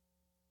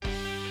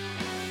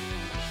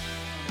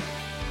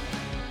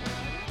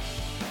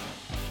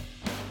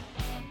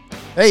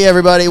Hey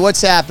everybody,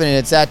 what's happening?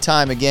 It's that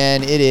time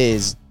again. It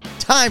is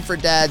time for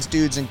Dads,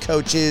 Dudes, and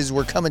Coaches.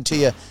 We're coming to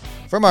you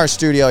from our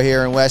studio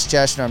here in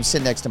Westchester. I'm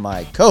sitting next to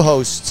my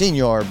co-host,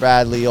 Senior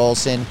Bradley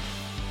Olson,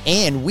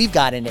 and we've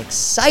got an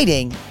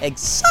exciting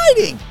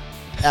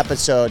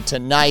episode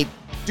tonight.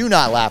 Do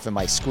not laugh at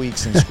my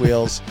squeaks and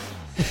squeals.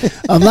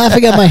 I'm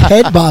laughing at my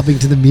head bobbing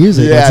to the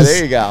music. Yeah,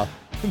 there you go.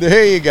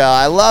 There you go.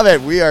 I love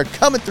it. We are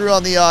coming through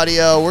on the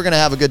audio. We're going to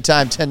have a good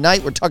time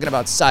tonight. We're talking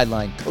about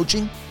sideline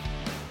coaching,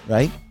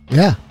 right?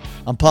 Yeah.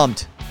 I'm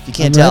pumped. If you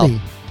can't tell, ready.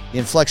 the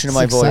inflection of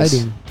my It's voice.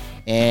 exciting.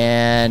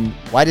 And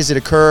why does it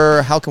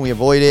occur? How can we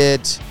avoid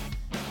it?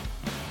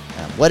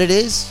 What it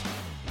is?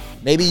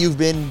 Maybe you've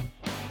been...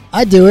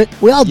 I do it.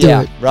 We all do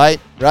it.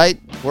 Right.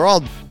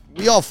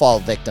 We all fall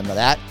victim to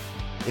that.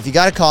 If you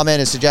got a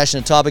comment, a suggestion,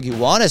 a topic you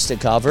want us to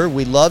cover,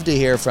 we'd love to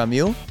hear from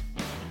you.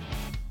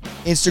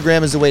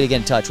 Instagram is the way to get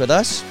in touch with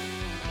us.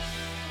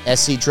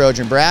 SC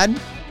Trojan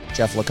Brad,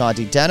 Jeff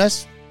LeConte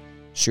Tennis.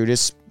 Shoot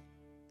us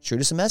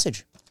a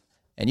message.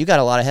 And you got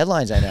a lot of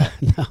headlines, I know.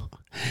 No.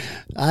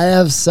 I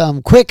have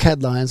some quick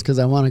headlines because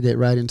I want to get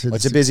right into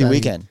this. It's a busy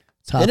weekend.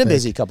 Topic. Been a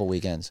busy couple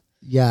weekends.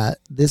 Yeah.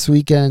 This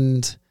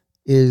weekend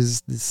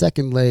is the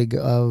second leg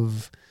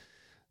of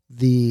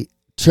the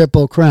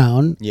Triple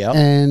Crown. Yep.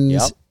 And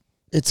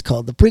it's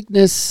called the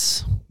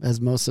Preakness, as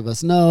most of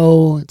us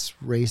know. It's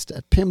raced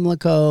at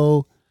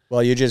Pimlico.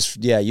 Well, you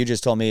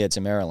just told me it's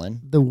in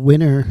Maryland. The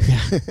winner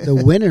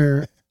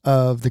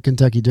of the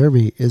Kentucky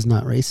Derby is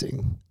not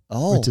racing.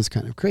 Oh. Which is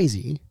kind of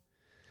crazy.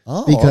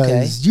 Oh,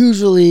 because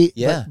usually,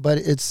 yeah. but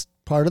it's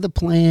part of the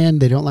plan.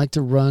 They don't like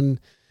to run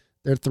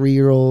their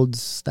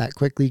 3-year-olds that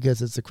quickly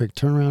because it's a quick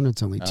turnaround.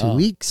 It's only 2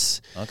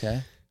 weeks.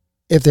 Okay.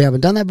 If they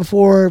haven't done that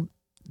before,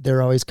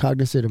 they're always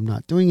cognizant of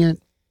not doing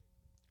it.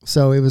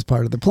 So it was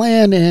part of the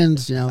plan, and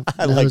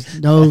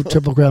there's no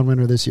Triple Crown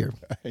winner this year.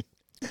 Right.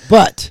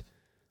 But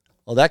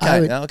well, that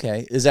kind of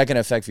okay. Is that going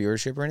to affect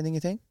viewership or anything? You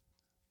think?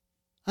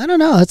 I don't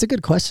know. That's a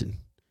good question.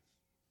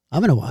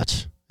 I'm gonna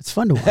watch. It's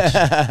fun to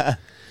watch.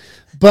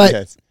 But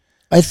yes.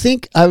 I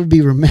think I would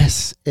be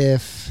remiss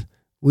if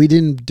we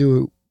didn't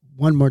do it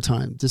one more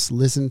time. Just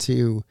listen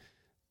to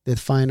the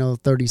final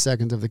 30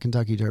 seconds of the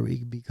Kentucky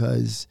Derby,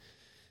 because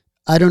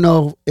I don't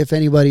know if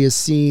anybody has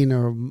seen,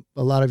 or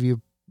a lot of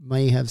you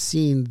may have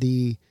seen,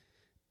 the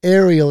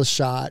aerial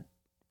shot,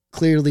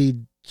 clearly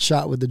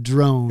shot with a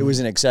drone. It was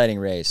an exciting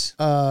race.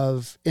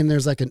 And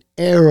there's like an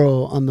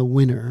arrow on the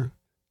winner,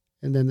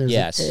 and then there's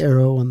an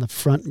arrow on the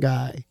front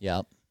guy.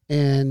 Yep.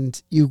 And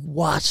you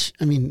watch,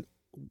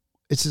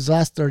 it's his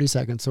last 30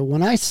 seconds. So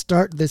when I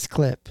start this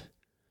clip,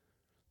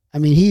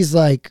 he's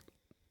like,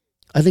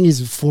 I think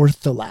he's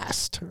fourth to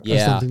last or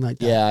something like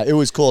that. Yeah, it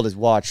was cool to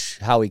watch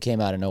how he came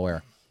out of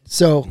nowhere.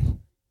 So,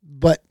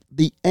 but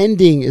the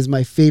ending is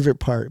my favorite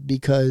part,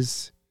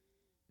 because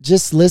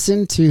just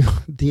listen to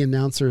the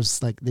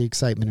announcers, like the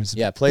excitement.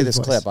 Play this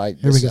clip.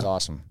 This is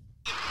awesome.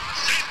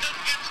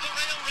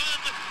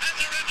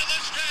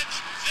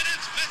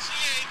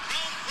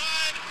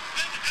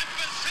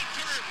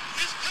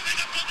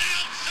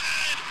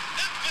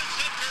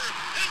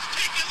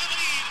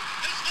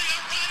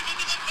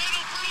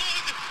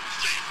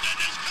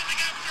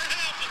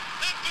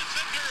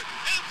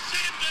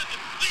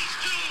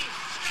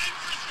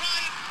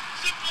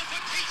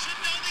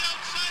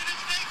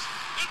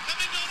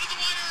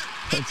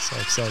 That's so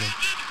exciting.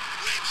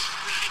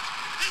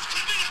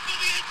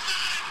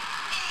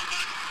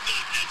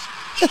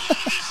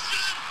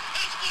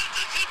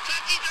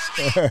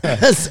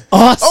 That's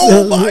awesome.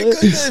 Oh my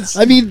goodness.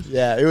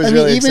 It was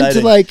really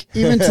exciting.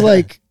 even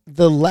to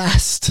the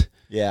last.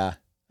 Yeah.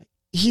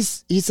 He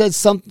said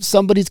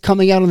somebody's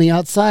coming out on the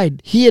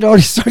outside. He had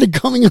already started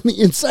coming on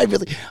the inside.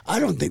 Really, I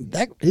don't think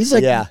that he's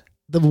like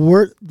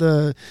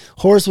the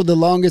horse with the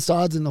longest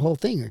odds in the whole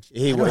thing.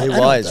 He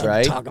was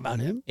right. Talk about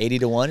him.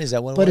 80-1. Is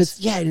that what it but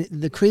was? It's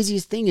the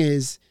craziest thing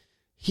is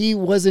he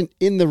wasn't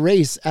in the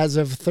race as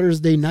of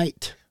Thursday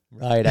night.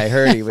 Right. I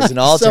heard he was an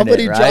alternate.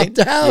 Somebody right?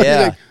 dropped out.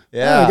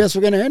 Yeah. I guess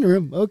we're gonna enter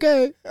him.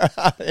 Okay.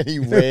 And he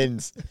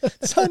wins.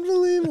 It's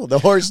unbelievable. The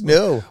horse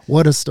knew.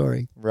 What a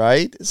story.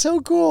 Right.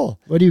 So cool.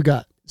 What do you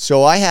got?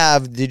 So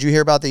did you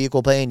hear about the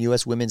equal pay in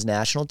U.S. women's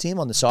national team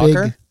on the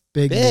soccer?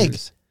 Big.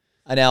 News.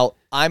 Now,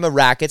 I'm a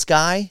rackets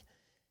guy.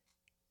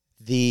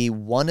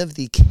 One of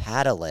the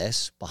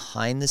catalysts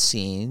behind the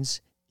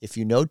scenes, if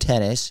you know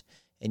tennis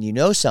and you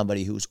know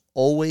somebody who's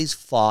always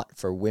fought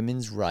for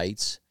women's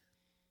rights.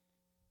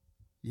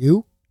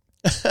 You?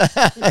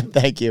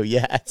 Thank you.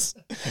 Yes.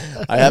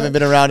 I haven't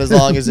been around as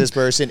long as this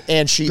person.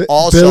 And she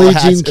also Billie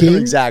has. Jean King?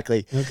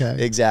 Exactly. Okay.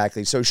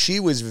 Exactly. So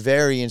she was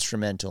very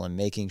instrumental in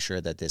making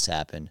sure that this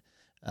happened.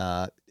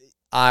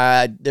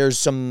 There's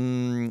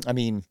some,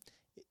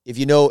 if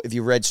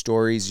you read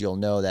stories, you'll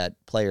know that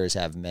players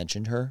have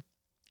mentioned her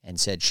and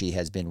said she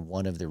has been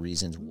one of the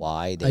reasons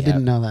why they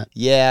didn't know that.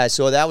 Yeah.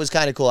 So that was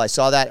kind of cool. I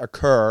saw that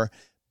occur.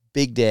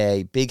 Big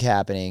day, big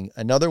happening.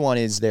 Another one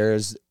is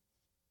there's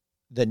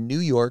the New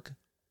York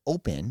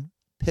Open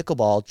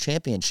Pickleball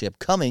Championship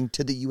coming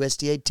to the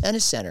USDA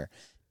Tennis Center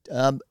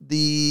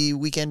the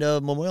weekend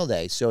of Memorial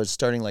Day. So it's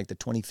starting like the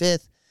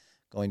 25th,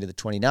 going to the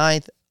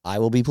 29th. I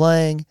will be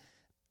playing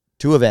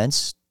 2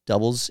 events,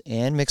 doubles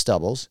and mixed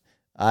doubles.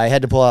 I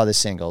had to pull out the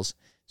singles.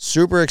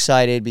 Super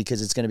excited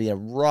because it's going to be a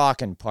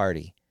rockin'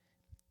 party.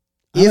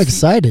 I'm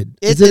excited.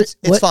 It's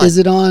fun. Is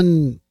it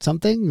on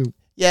something?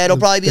 Yeah, it'll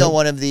probably be on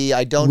one of the,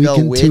 I don't know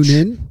which. Tune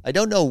in? I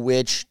don't know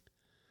which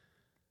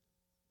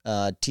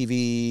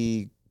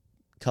TV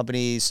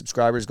company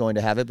subscribers going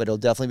to have it, but it'll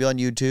definitely be on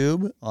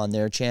YouTube on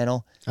their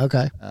channel.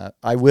 Okay.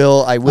 I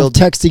will. I'm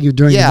texting you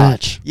during the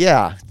match.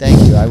 Yeah, thank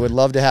you. I would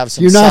love to have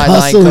some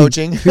sideline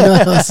coaching. You're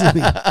not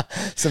hustling.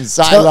 Some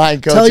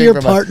sideline coaching. Tell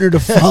your partner to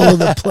follow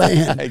the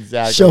plan.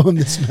 Exactly. Show him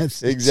this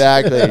message.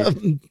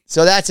 Exactly.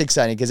 So that's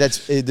exciting because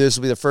this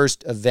will be the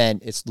first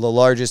event. It's the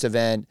largest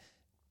event,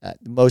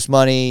 most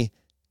money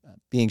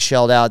being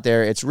shelled out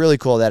there. It's really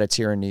cool that it's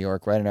here in New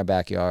York, right in our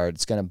backyard.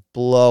 It's going to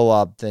blow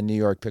up the New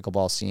York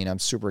pickleball scene. I'm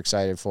super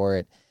excited for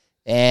it.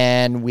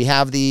 And we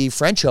have the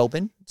French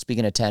Open,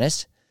 speaking of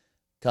tennis,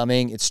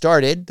 coming. It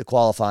started, the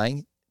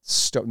qualifying.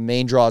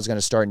 Main draw is going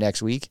to start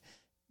next week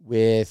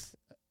with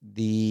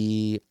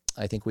I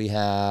think we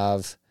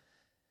have,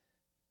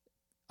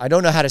 I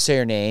don't know how to say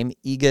her name,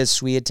 Iga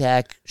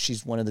Swiatek.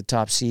 She's one of the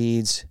top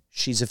seeds.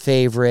 She's a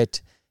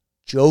favorite.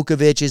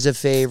 Djokovic is a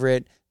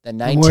favorite. The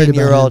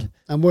 19-year-old.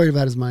 I'm worried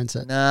about his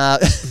mindset. Nah,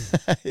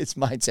 his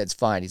mindset's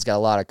fine. He's got a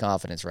lot of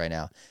confidence right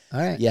now. All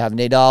right. You have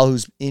Nadal,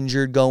 who's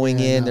injured going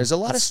in. No, there's a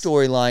lot of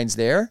storylines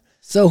there.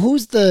 So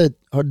who's the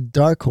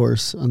dark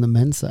horse on the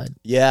men's side?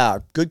 Yeah,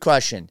 good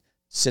question.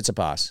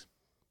 Tsitsipas.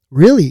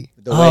 Really?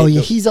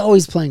 He's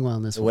always playing well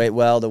in this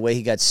one. The way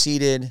he got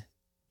seeded,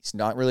 he's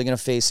not really going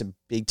to face a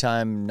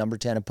big-time number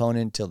 10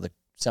 opponent until the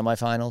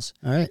semifinals.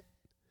 All right.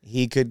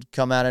 He could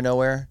come out of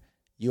nowhere.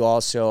 You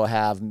also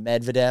have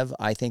Medvedev,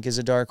 I think, is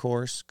a dark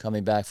horse,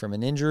 coming back from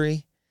an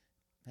injury.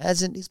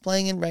 He's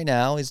playing in right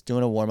now. He's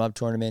doing a warm-up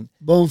tournament.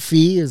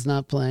 Bonfils is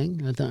not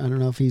playing. I don't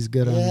know if he's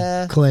good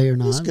on clay or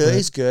not.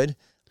 He's good.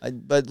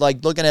 But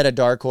like looking at a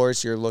dark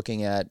horse, you're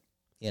looking at,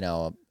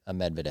 a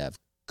Medvedev.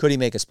 Could he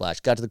make a splash?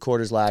 Got to the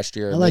quarters last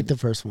year. I like the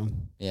first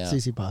one. Yeah.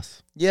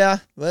 Tsitsipas. Yeah,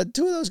 but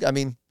 2 of those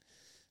guys,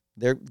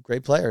 they're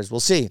great players.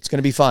 We'll see. It's going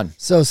to be fun.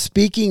 So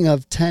speaking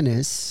of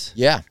tennis.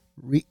 Yeah.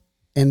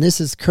 And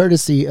this is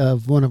courtesy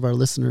of one of our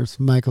listeners,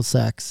 Michael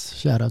Sachs.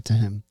 Shout out to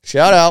him.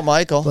 Shout out,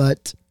 Michael.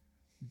 But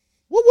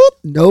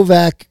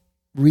Novak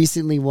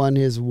recently won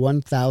his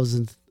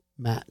 1,000th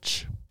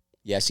match.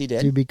 Yes, he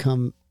did. To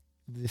become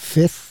the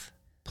 5th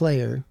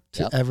player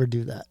to ever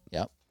do that.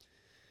 Yep.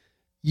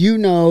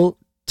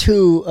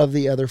 2 of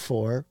the other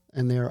 4,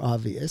 and they're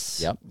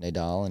obvious. Yep,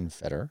 Nadal and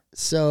Federer.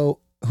 So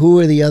who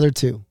are the other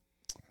 2?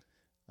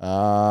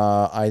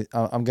 I'm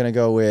going to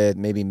go with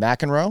maybe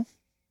McEnroe.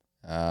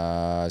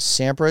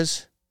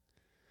 Sampras.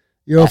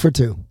 You're 0 for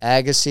 2.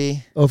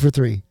 Agassi. 0 for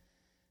 3.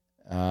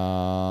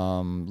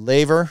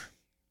 Laver.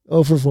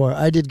 0 for 4.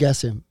 I did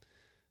guess him.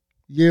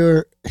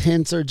 Your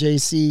hints are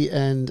JC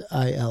and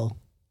IL.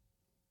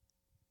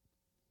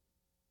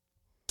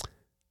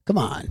 Come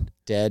on.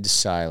 Dead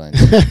silent.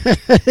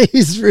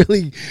 He's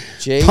really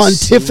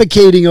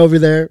pontificating over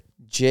there.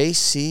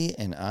 JC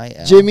and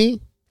IL.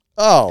 Jimmy.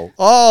 Oh,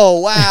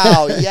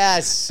 wow.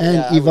 Yes. And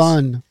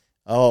Ivan.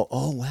 Oh,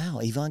 wow.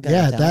 Ivan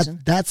got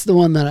 1,000? That's the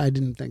one that I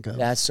didn't think of.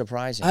 That's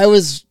surprising. I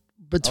was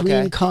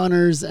between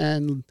Connors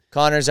and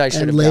I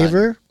should have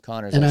Laver.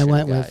 Connors, and I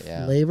went with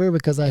Laver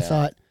because I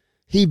thought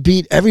he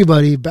beat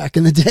everybody back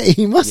in the day.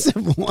 He must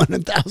have won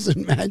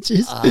 1,000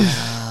 matches.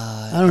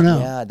 I don't know.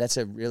 Yeah, that's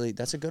a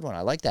good one.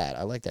 I like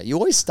that. You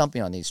always stump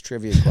me on these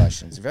trivia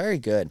questions. Very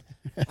good.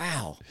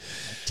 Wow.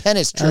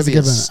 Tennis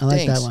trivia stinks. I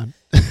like that one.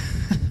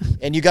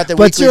 And you got the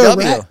weekly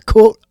W.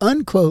 Quote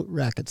unquote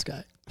rackets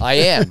guy. I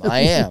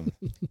am.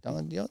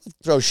 Don't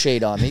throw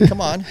shade on me.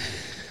 Come on.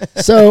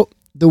 So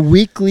the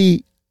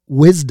weekly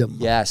wisdom.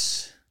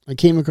 Yes. I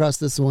came across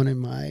this one in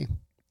my.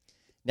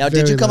 Now,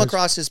 did you come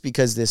across this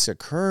because this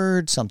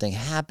occurred? Something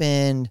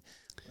happened?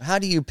 How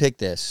do you pick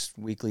this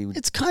weekly?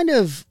 It's kind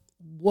of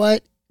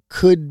what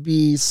could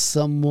be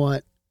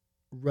somewhat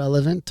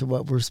relevant to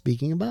what we're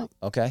speaking about.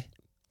 Okay.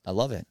 I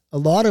love it. A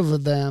lot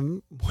of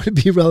them would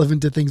be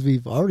relevant to things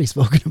we've already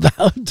spoken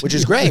about. Which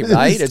is great,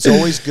 right? It's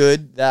always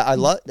good. That I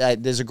love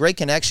that. There's a great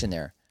connection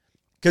there.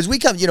 Because we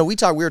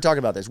were talking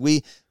about this.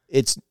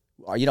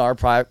 Our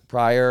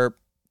prior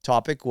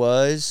topic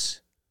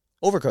was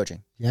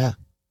overcoaching. Yeah.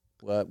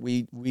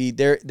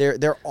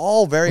 They're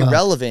all very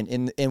relevant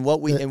in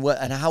what we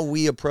and how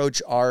we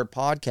approach our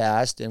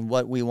podcast and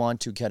what we want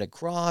to get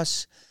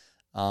across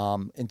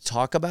and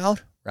talk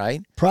about,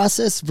 right?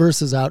 Process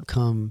versus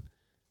outcome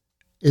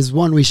is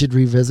one we should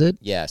revisit.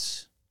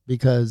 Yes.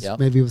 Because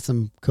maybe with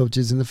some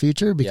coaches in the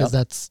future, because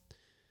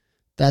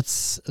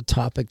that's a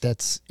topic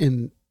that's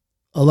in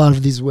a lot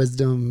of these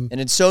wisdom. And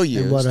it's so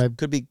used.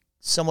 Could be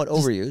somewhat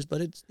overused,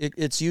 but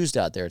it's used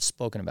out there. It's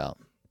spoken about.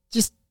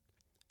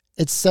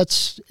 It's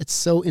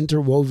so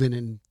interwoven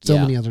in so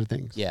many other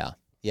things. Yeah.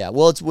 Yeah.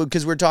 Well, it's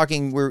because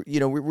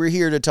we're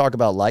here to talk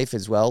about life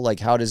as well. Like,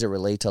 how does it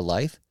relate to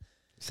life?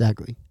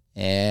 Exactly.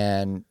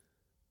 And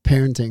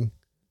parenting.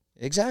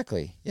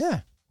 Exactly.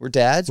 Yeah. We're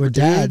dads. We're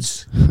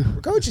dads.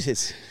 We're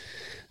coaches.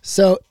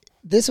 So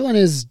this one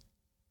is,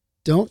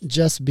 don't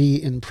just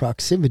be in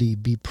proximity,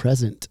 be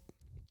present.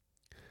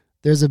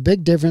 There's a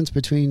big difference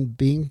between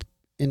being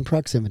in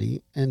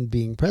proximity and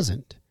being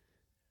present.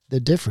 The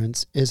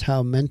difference is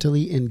how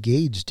mentally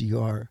engaged you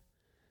are.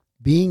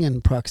 Being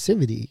in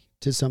proximity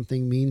to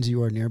something means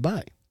you are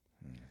nearby.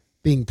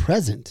 Being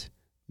present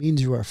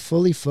means you are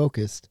fully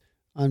focused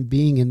on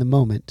being in the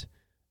moment,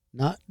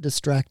 not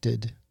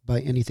distracted by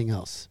anything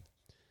else.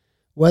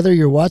 Whether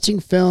you're watching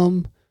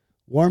film,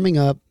 warming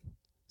up,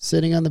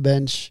 sitting on the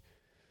bench,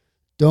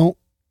 don't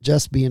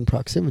just be in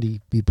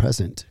proximity, be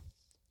present.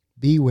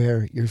 Be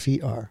where your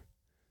feet are.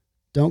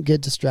 Don't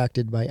get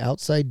distracted by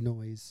outside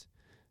noise.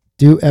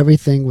 Do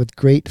everything with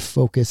great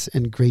focus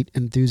and great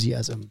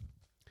enthusiasm.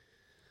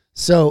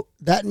 So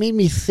that made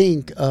me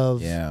think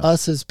of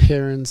us as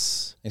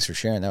parents. Thanks for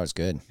sharing. That was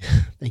good.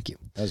 Thank you.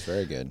 That was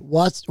very good.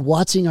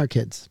 Watching our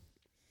kids.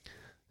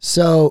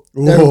 So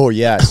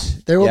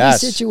yes. There will be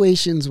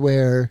situations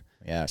where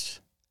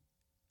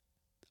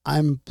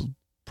I'm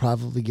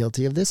probably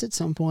guilty of this at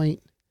some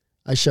point.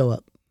 I show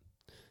up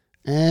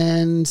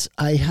and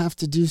I have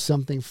to do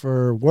something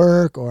for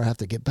work or I have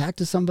to get back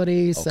to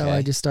somebody. So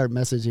I just start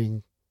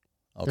messaging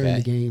during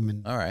the game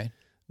and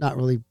not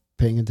really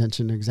paying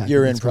attention to exactly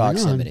You're what's in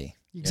proximity. Going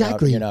on.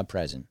 Exactly. You're not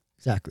present.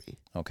 Exactly.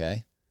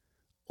 Okay.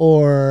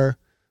 Or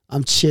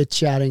I'm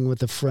chit-chatting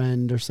with a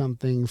friend or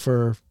something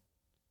for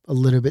a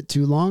little bit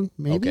too long,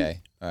 maybe.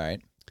 Okay. All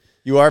right.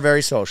 You are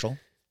very social.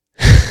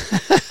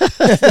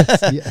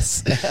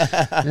 Yes.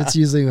 That's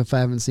usually if I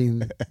haven't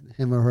seen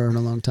him or her in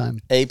a long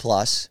time. A+.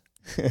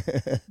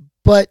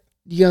 But,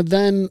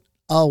 then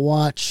I'll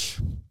watch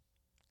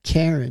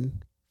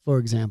Karen, for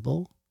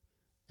example,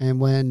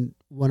 and when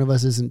one of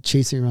us isn't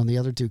chasing around the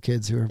other two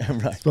kids who are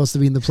supposed to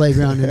be in the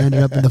playground and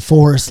ended up in the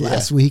forest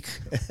last week.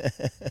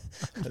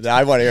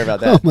 I want to hear about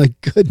that. Oh, my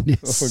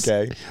goodness.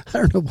 Okay. I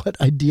don't know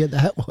what idea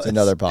that was. It's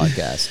another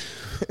podcast.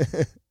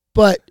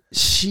 But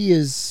she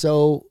is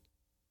so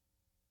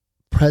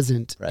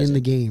present in the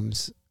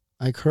games.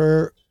 Like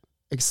her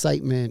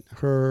excitement,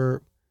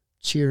 her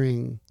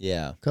cheering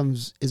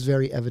is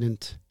very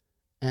evident.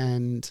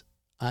 And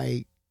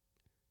I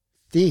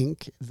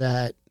think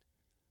that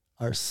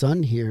our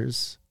son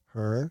hears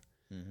her,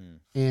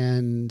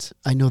 and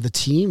I know the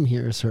team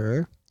hears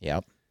her.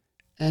 Yep.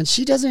 And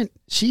she does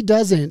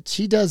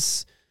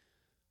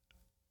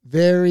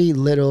very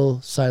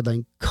little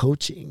sideline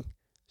coaching.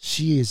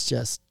 She is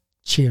just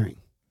cheering.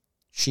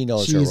 She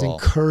knows she her is role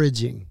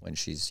encouraging. when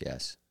she's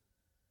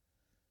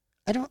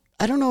I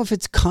don't know if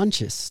it's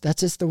conscious.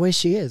 That's just the way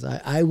she is.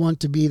 I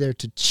want to be there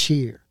to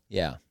cheer.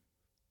 Yeah.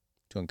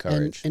 To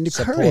encourage. And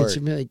encourage.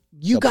 And be like,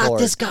 you got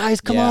this, guys.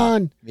 Come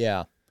on.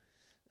 Yeah.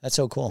 That's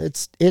so cool.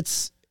 It's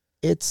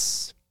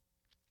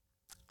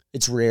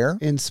rare.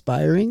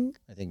 Inspiring.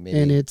 I think maybe.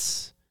 And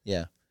it's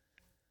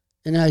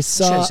and I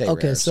saw I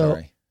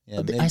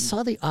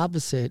saw the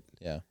opposite.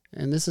 Yeah.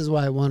 And this is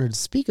why I wanted to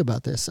speak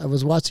about this. I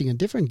was watching a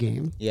different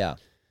game. Yeah.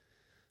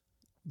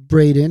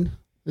 Braden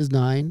was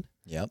 9.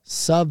 Yep.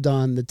 Subbed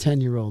on the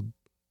 10-year-old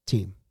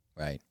team.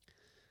 Right.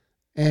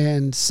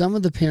 And some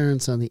of the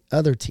parents on the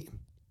other team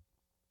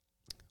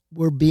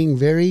were being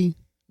very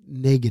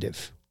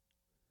negative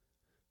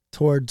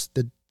towards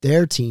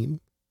their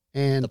team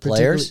and the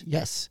players.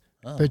 Yes,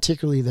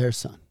 particularly their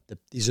son.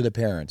 These are the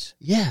parents.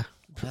 Yeah,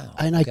 wow.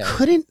 And I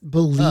couldn't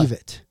believe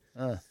it.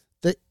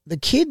 The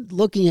kid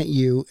looking at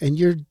you, and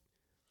you're,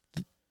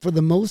 for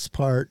the most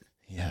part,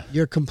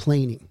 you're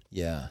complaining.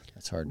 Yeah,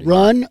 that's hard to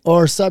run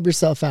or sub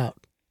yourself out.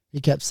 He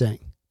kept saying,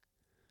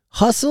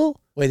 hustle.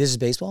 Wait, this is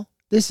baseball?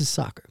 This is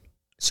soccer.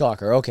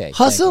 Soccer, okay.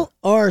 Hustle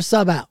or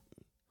sub out.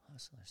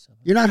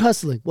 You're not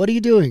hustling. What are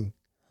you doing?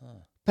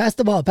 Pass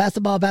the ball, pass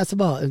the ball, pass the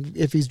ball.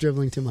 If he's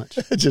dribbling too much.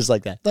 Just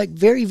like that. Like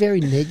very,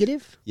 very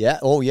negative. Yeah.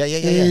 Oh, yeah.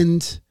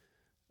 And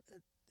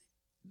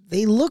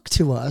they look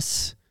to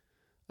us.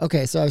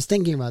 Okay, so I was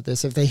thinking about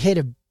this. If they hit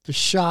a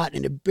shot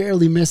and it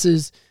barely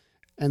misses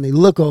and they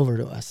look over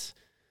to us,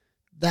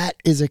 that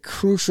is a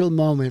crucial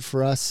moment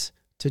for us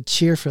to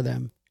cheer for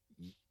them.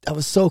 That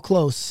was so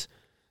close.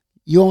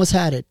 You almost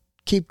had it.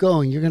 Keep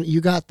going. You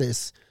got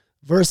this.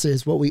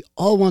 Versus what we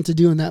all want to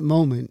do in that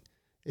moment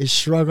is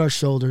shrug our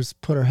shoulders,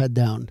 put our head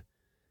down,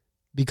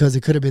 because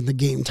it could have been the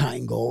game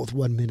tying goal with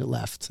 1 minute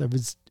left. So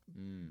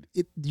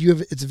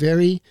it's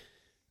very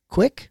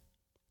quick.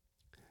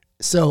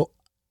 So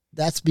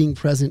that's being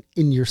present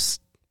in your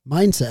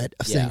mindset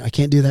of saying, I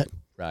can't do that.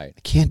 Right.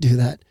 I can't do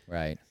that.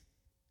 Right.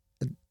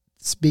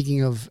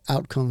 Speaking of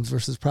outcomes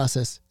versus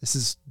process, this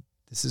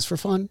is for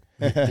fun.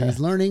 He's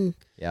learning.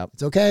 Yep.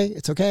 It's okay.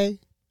 It's okay.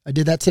 I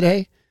did that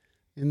today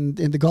in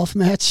the golf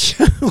match.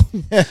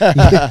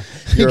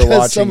 You're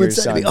watching someone your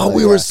said son to me,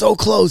 we were so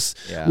close.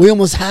 Yeah. We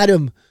almost had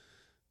him.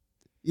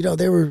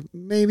 There were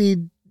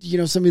maybe,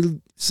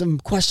 some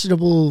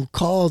questionable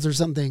calls or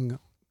something.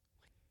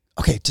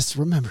 Okay, just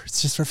remember,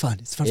 it's just for fun.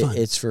 It's for fun.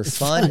 It's for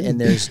fun, and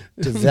there's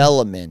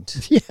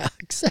development. Yeah,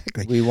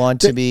 exactly. We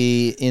want to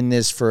be in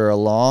this for a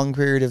long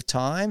period of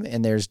time,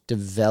 and there's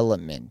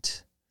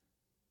development.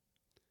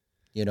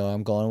 You know where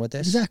I'm going with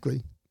this?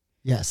 Exactly.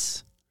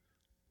 Yes.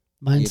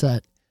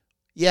 Mindset.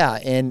 Yeah,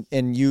 and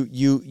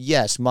you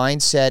yes,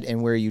 mindset,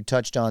 and where you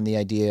touched on the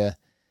idea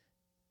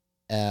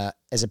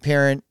as a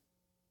parent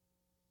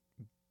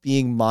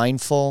being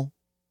mindful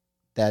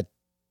that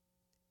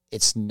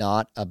it's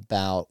not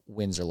about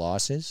wins or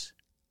losses.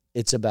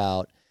 It's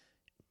about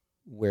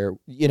where,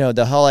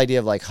 the whole idea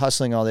of like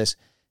hustling all this,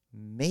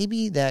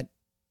 maybe that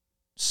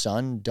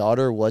son,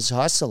 daughter was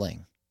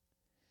hustling.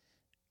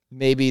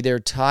 Maybe they're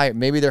tired.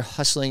 Maybe they're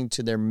hustling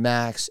to their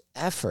max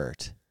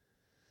effort.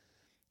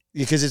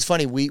 Because it's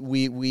funny,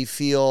 we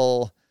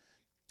feel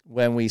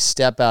when we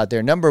step out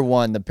there, number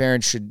one, the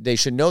parents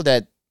should know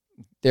that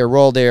their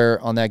role there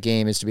on that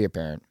game is to be a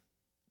parent,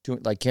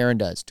 like Karen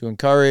does, to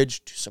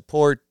encourage, to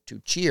support, to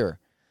cheer,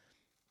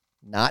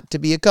 not to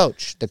be a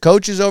coach. The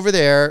coach is over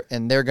there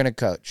and they're going to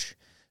coach.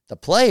 The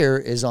player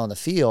is on the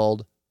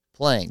field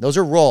playing. Those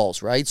are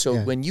roles, right?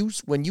 So when you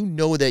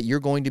know that you're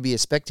going to be a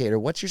spectator,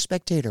 what's your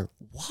spectator?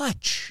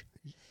 Watch.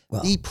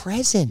 Well, be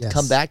present. Yes.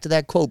 Come back to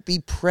that quote. Be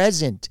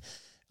present.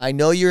 I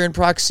know you're in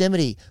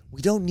proximity.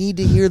 We don't need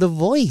to hear the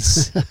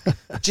voice.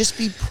 Just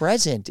be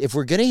present. If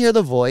we're going to hear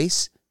the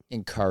voice,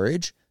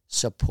 encourage,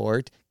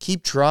 support,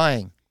 keep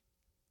trying.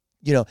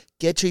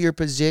 Get to your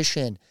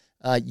position.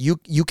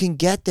 You can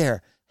get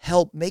there.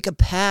 Help, make a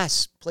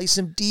pass, play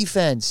some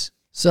defense.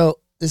 So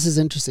this is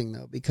interesting,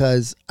 though,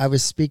 because I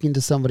was speaking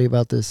to somebody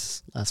about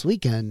this last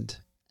weekend,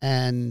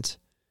 and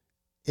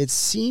it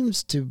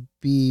seems to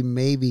be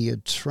maybe a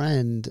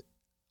trend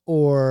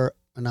or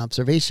an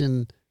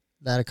observation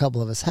that a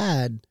couple of us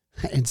had.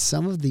 In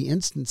some of the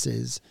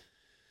instances,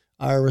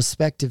 our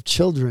respective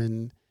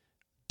children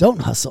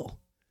don't hustle.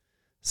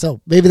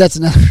 So maybe that's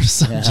another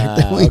subject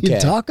that we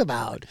can talk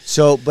about.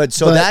 So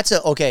that's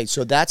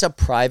a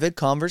private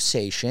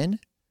conversation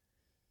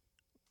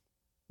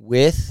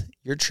with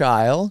your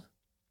child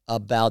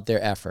about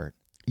their effort.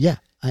 Yeah,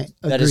 I agree.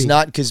 That is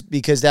not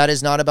because that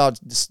is not about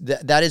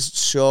that is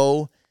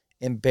so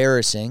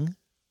embarrassing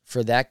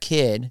for that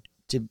kid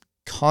to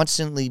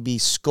constantly be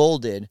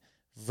scolded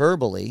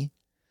verbally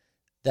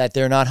that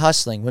they're not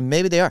hustling when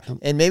maybe they are.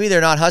 And maybe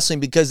they're not hustling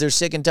because they're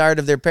sick and tired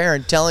of their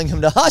parent telling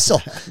them to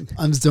hustle.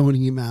 I'm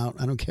zoning him out.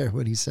 I don't care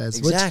what he says.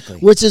 Exactly.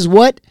 Which is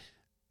what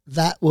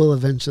that will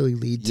eventually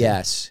lead to.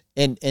 Yes.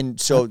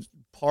 And so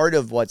part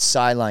of what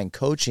sideline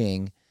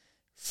coaching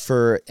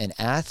for an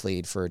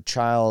athlete, for a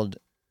child,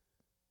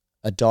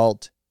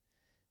 adult,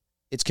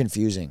 it's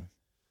confusing.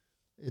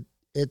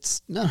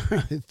 It's no,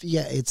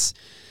 yeah, it's.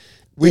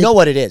 We know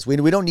what it is. We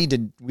don't need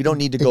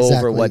to go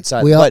over what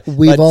side.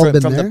 We've all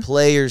been from there. The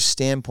player's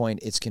standpoint,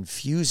 it's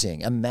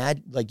confusing.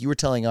 Imagine, like you were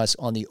telling us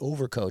on the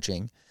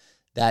overcoaching,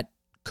 that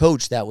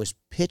coach that was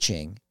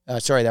pitching,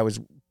 that was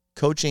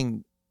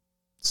coaching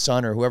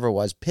son or whoever it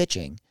was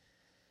pitching.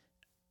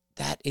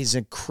 That is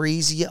a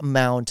crazy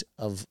amount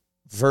of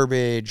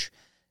verbiage,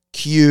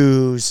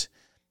 cues.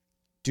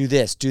 Do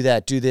this, do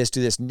that, do this,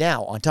 do this.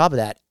 Now, on top of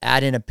that,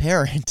 add in a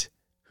parent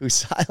who's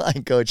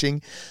sideline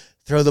coaching.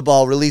 Throw the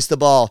ball, release the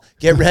ball,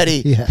 get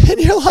ready. Yeah. And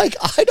you're like,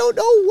 I don't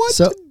know what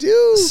to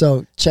do.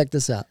 So check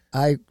this out.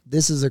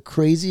 This is a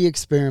crazy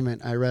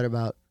experiment I read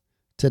about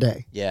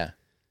today. Yeah.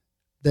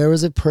 There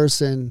was a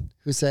person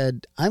who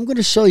said, I'm going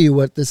to show you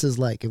what this is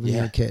like when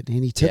you're a kid.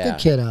 And he took a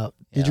kid out.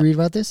 Did you read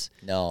about this?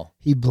 No.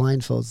 He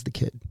blindfolds the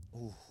kid.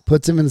 Ooh.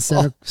 Puts him in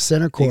the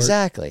center court.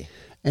 Exactly.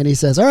 And he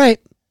says, all right,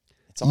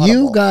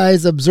 you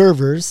guys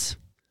observers,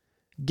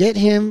 get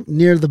him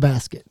near the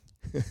basket.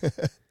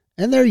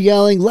 And they're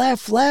yelling,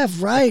 left,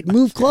 right,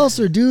 move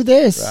closer, do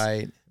this.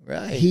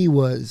 Right. He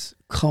was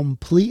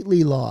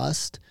completely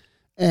lost.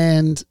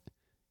 And,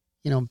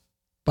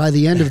 by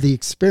the end of the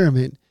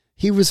experiment,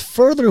 he was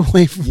further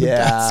away from the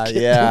basket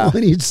than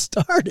when he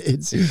started.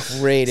 It's a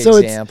great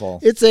example.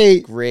 It's a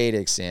great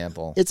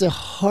example. It's a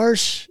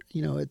harsh,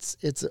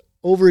 it's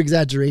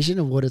over-exaggeration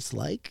of what it's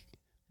like.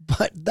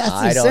 But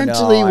that's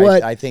essentially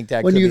what I think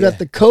that when you got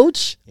the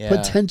coach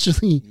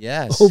potentially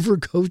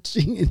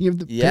overcoaching and you have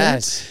the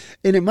parents.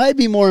 And it might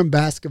be more in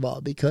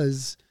basketball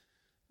because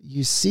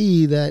you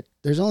see that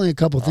there's only a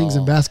couple things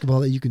in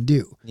basketball that you can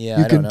do. Yeah,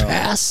 you can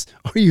pass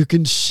or you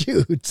can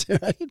shoot,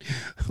 right?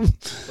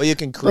 Well, you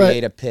can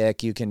create a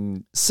pick, you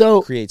can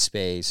create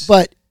space.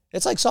 But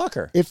it's like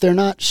soccer. If they're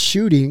not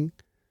shooting,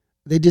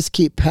 they just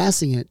keep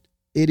passing it.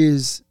 It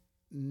is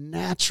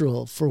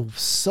natural for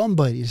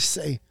somebody to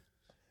say,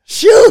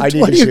 shoot,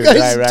 what are you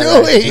guys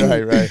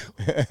doing? Right.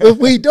 If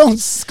we don't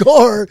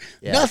score,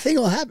 nothing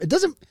will happen. It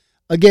doesn't,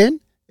 again,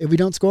 if we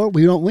don't score,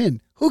 we don't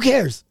win. Who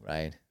cares?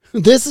 Right.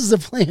 This is a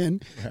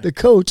plan the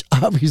coach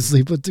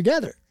obviously put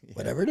together,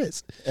 whatever it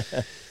is.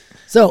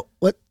 So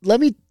let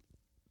me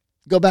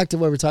go back to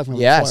what we were talking about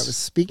before. I was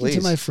speaking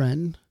to my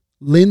friend,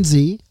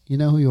 Lindsay, you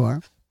know who you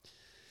are.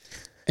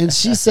 And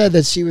she said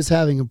that she was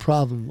having a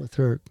problem with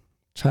her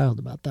child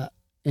about that.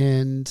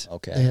 And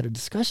I had a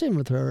discussion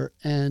with her,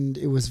 and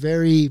it was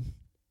very,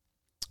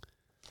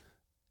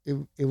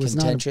 it was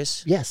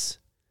contentious. Yes.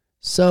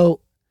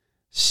 So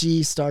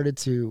she started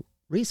to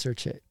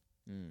research it.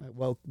 Like,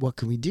 well, what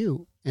can we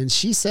do? And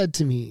she said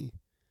to me,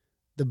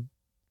 the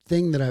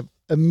thing that I've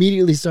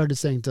immediately started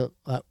saying to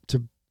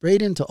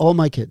Braden, to all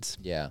my kids.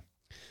 Yeah.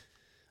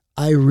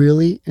 I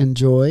really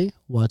enjoy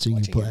watching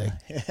you play.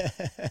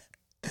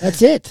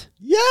 That's it.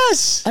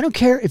 Yes. I don't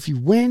care if you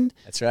win.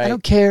 That's right. I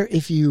don't care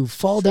if you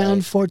fall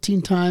down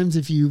 14 times,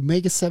 if you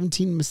make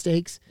 17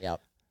 mistakes.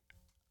 Yep.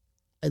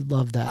 I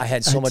love that. I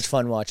had so much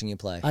fun watching you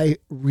play. I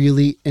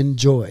really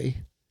enjoy.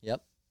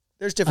 Yep.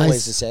 There's different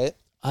ways to say it.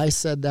 I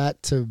said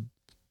that to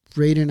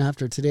Braden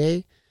after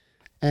today,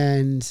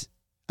 and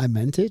I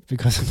meant it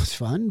because it was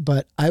fun,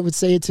 but I would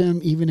say it to him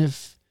even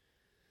if,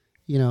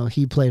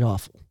 he played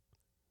awful.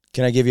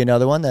 Can I give you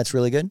another one that's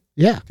really good?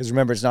 Yeah. Because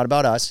remember, it's not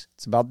about us.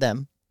 It's about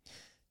them.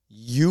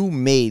 You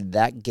made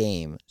that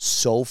game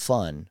so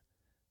fun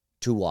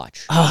to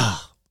watch.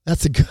 Ah,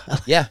 that's a good.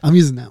 Yeah. I'm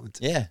using that one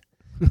too. Yeah.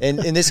 And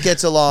this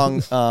gets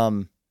along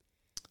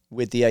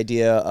with the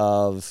idea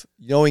of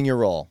knowing your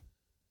role.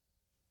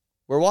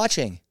 We're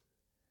watching.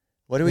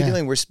 What are we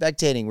doing? We're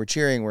spectating. We're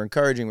cheering. We're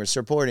encouraging. We're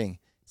supporting.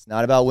 It's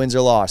not about wins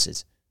or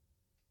losses.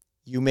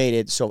 You made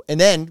it so. And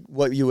then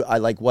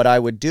what I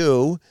would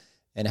do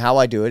and how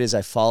I do it is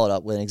I followed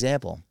up with an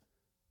example.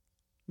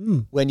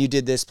 When you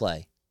did this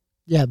play.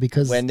 Yeah,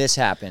 because when this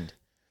happened.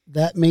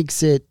 That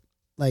makes it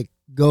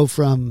go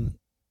from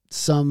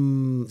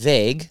some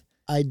vague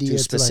idea to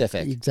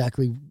specific.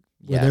 Exactly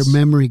where their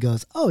memory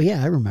goes. Oh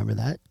yeah, I remember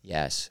that.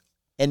 Yes.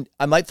 And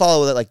I might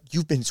follow with it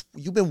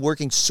you've been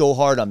working so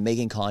hard on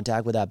making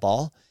contact with that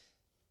ball.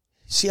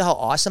 See how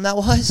awesome that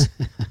was?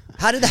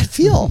 How did that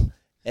feel?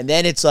 And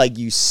then it's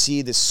you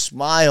see the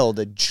smile,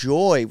 the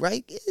joy,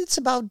 right? It's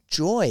about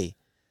joy.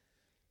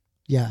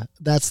 Yeah,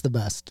 that's the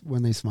best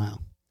when they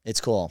smile.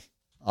 It's cool.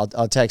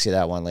 I'll text you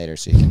that one later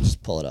so you can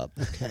just pull it up.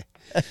 Okay.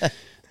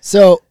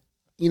 So,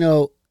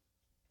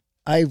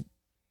 I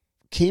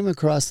came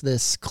across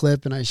this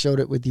clip and I showed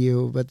it with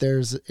you, but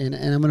and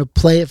I'm going to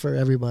play it for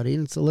everybody.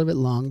 And it's a little bit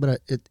long,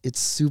 but it's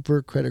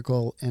super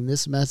critical. And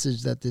this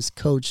message that this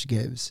coach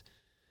gives,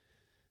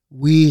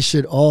 we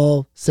should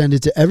all send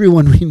it to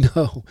everyone we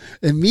know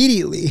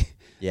immediately.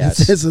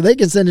 Yes. So they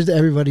can send it to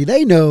everybody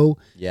they know.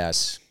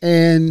 Yes.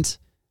 And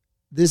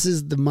this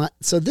is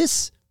so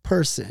this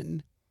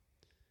person,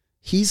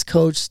 he's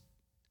coached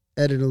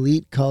at an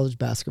elite college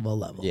basketball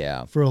level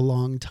for a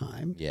long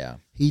time. Yeah.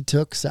 He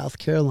took South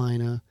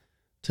Carolina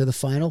to the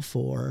Final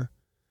Four.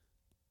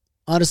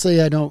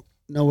 Honestly, I don't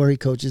know where he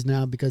coaches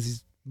now because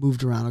he's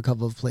moved around a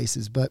couple of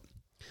places, but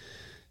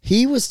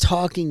he was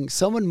talking,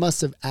 someone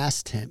must have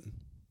asked him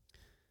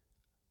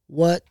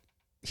what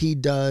he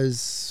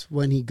does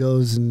when he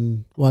goes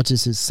and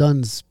watches his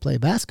sons play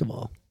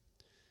basketball.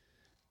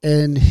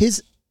 And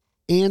his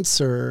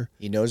answer...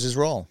 He knows his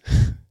role.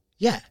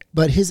 Yeah,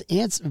 but his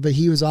answer, but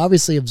he was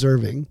obviously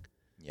observing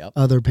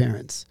other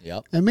parents.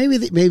 Yep. And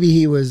maybe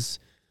he was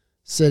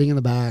sitting in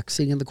the back,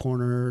 sitting in the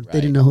corner. Right. They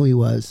didn't know who he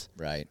was.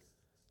 Right.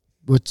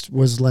 Which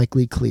was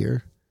likely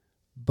clear.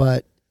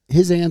 But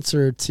his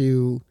answer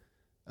to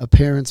a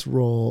parent's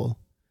role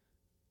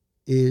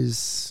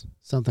is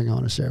something I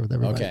want to share with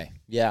everybody. Okay.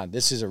 Yeah,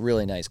 this is a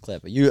really nice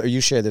clip.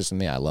 You share this with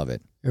me. I love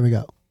it. Here we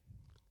go.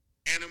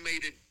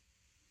 Animated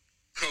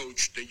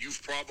coach that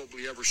you've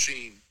probably ever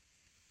seen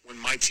when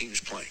my team's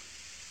playing.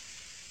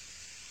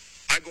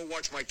 I go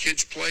watch my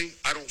kids play.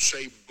 I don't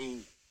say boo.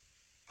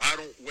 I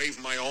don't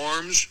wave my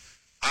arms.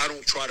 I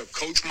don't try to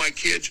coach my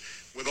kids.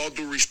 With all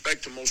due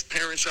respect to most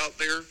parents out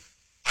there,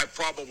 I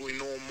probably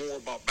know more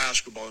about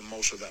basketball than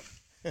most of them.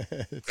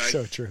 Okay?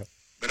 So true.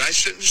 But I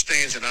sit in the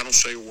stands and I don't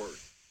say a word.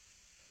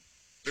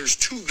 There's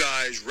two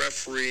guys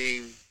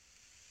refereeing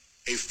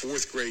a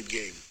fourth grade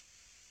game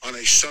on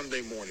a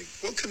Sunday morning.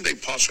 What can they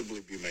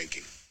possibly be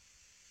making?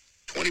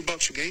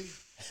 $20 a game?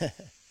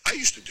 I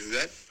used to do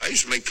that. I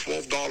used to make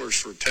 $12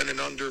 for 10 and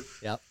under.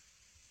 Yep.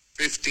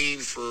 15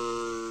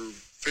 for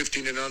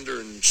 15 and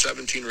under, and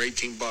 17 or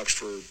 18 bucks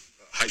for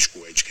high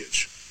school age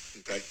kids.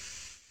 Okay.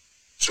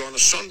 So on a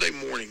Sunday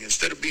morning,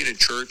 instead of being in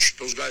church,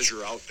 those guys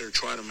are out there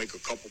trying to make a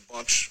couple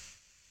bucks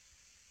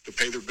to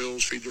pay their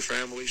bills, feed their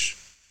families.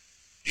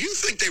 Do you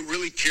think they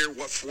really care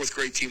what fourth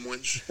grade team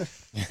wins?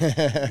 Do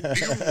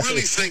you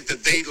really think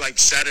that they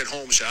sat at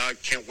home and said, I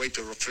can't wait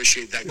to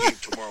officiate that game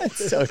tomorrow?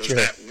 So true.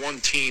 That one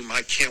team,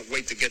 I can't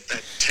wait to get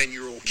that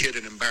 10-year-old kid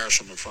and embarrass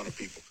them in front of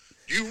people.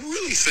 Do you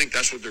really think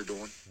that's what they're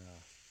doing?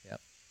 Yep.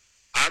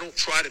 I don't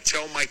try to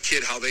tell my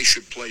kid how they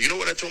should play. You know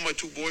what I tell my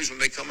two boys when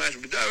they come ask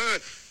me,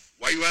 Dad,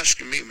 why are you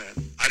asking me, man?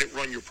 I didn't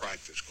run your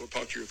practice. Go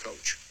talk to your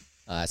coach.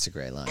 That's a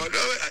great line. But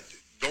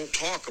don't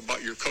talk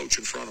about your coach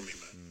in front of me,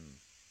 man.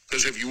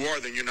 Because if you are,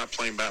 then you're not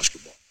playing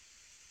basketball.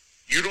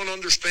 You don't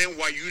understand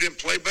why you didn't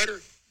play better?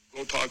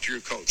 Go talk to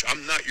your coach.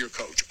 I'm not your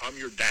coach. I'm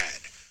your dad.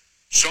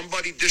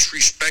 Somebody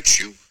disrespects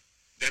you,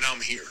 then I'm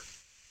here.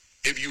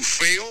 If you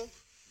fail,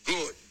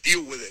 good.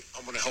 Deal with it.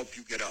 I'm going to help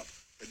you get up.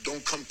 But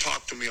don't come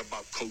talk to me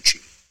about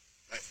coaching.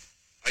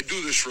 I do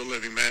this for a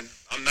living, man.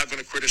 I'm not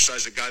going to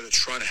criticize a guy that's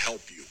trying to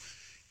help you.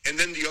 And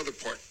then the other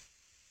part.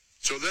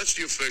 So that's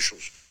the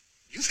officials.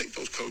 You think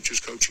those coaches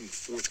coaching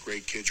fourth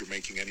grade kids are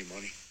making any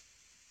money?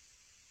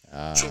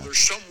 So there's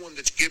someone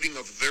that's giving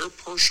of their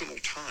personal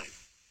time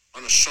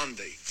on a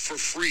Sunday for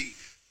free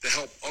to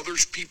help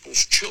others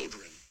people's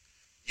children.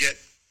 Yet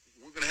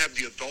we're going to have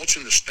the adults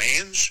in the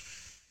stands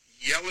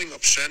yelling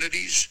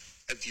obscenities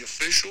at the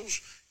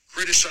officials,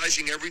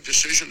 criticizing every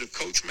decision the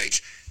coach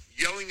makes,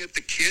 yelling at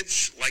the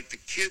kids like the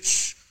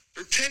kids,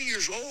 they're 10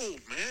 years old,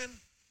 man.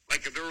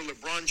 Like if they were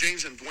LeBron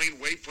James and Dwayne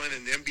Wade playing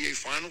in the NBA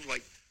Finals,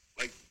 like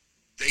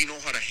they know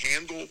how to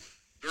handle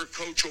their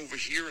coach over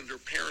here and their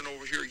parent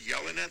over here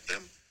yelling at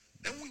them.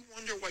 Then we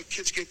wonder why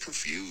kids get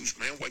confused,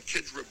 man, why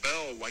kids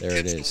rebel, why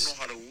kids don't know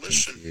how to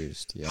listen.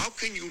 Yeah. How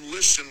can you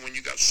listen when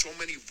you got so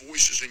many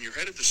voices in your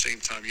head at the same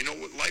time? You know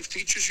what life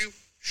teaches you?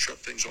 Shut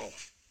things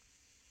off.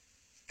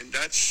 And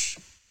that's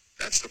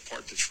the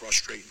part that's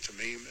frustrating to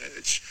me.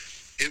 It's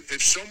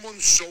if someone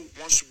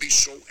wants to be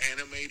so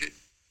animated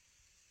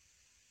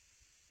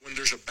when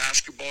there's a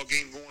basketball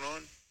game going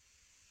on,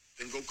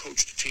 then go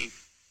coach the team.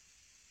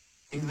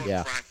 Go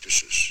run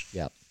practices.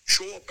 Yep.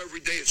 Show up every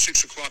day at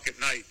 6 o'clock at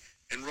night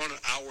and run an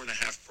hour and a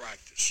half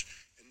practice.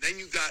 And then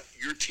you got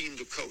your team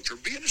to coach. Or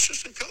be an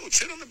assistant coach.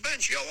 Sit on the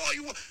bench. Yell all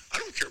you want. I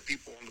don't care if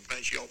people on the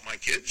bench yell at my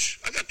kids.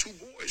 I got 2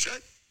 boys.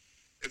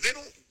 If they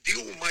don't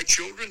deal with my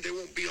children,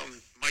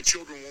 my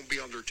children won't be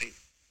on their team.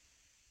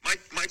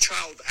 My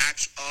child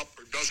acts up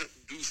or doesn't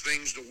do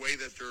things the way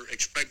that they're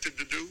expected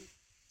to do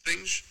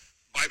things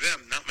by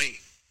them, not me.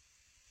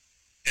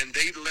 And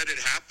they let it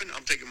happen,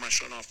 I'm taking my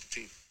son off the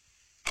team.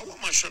 I want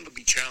my son to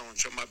be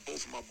challenged,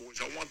 both of my boys.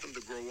 I want them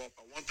to grow up.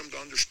 I want them to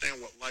understand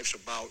what life's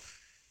about.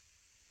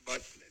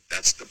 But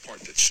that's the part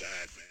that's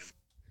sad, man.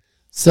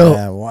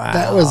 So wow.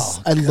 that was,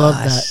 I love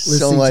that.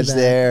 So much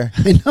there.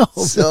 I know.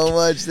 So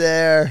much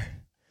there.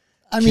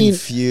 I mean,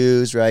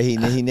 confused, right?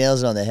 He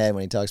nails it on the head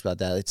when he talks about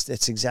that.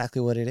 It's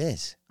exactly what it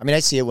is. I mean, I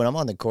see it when I'm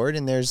on the court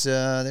and there's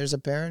a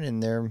parent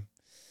and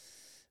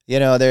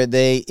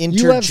they interject.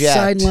 You have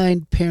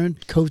sideline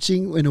parent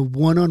coaching in a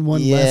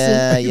one-on-one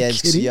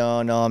lesson?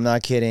 No, I'm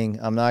not kidding.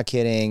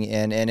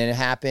 And it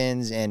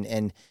happens.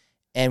 And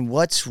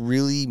what's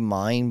really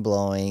mind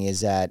blowing is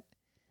that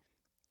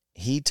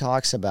he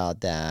talks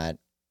about that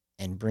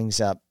and brings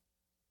up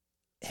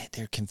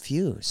they're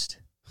confused.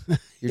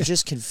 You're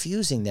just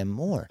confusing them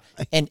more.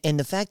 And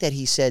the fact that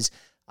he says,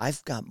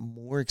 I've got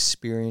more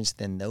experience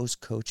than those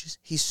coaches,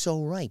 he's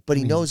so right. But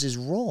he knows his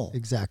role.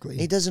 Exactly.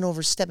 He doesn't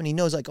overstep, and he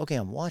knows, like, okay,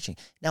 I'm watching.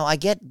 Now, I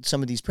get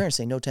some of these parents,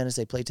 they know tennis,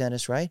 they play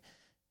tennis, right?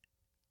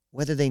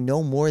 Whether they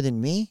know more than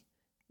me,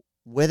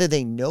 whether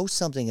they know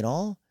something at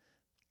all,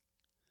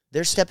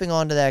 they're stepping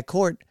onto that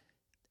court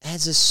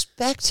as a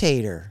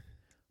spectator.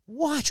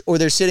 Watch. Or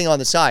they're sitting on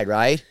the side,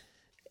 right?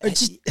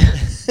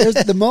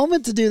 The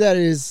moment to do that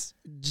is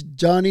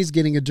Johnny's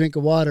getting a drink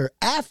of water.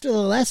 After the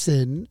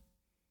lesson,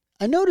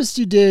 I noticed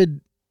you did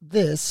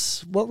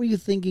this. What were you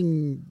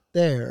thinking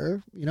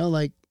there?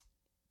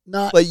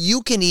 Not. But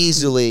you can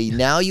easily,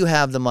 now you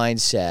have the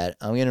mindset.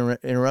 I'm going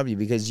to interrupt you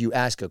because you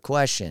ask a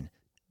question.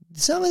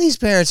 Some of these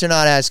parents are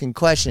not asking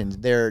questions.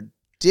 They're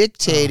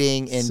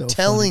dictating and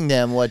telling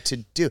them what to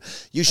do.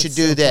 You should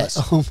do this.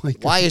 Oh my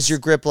God. Why is your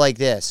grip like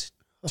this?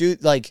 Do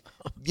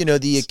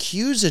the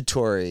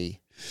accusatory.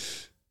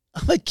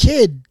 I'm a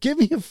kid. Give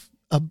me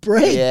a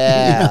break.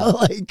 Yeah.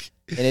 And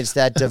it's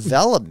that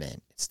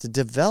development. It's the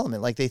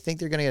development. Like they think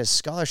they're going to get a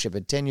scholarship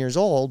at 10 years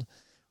old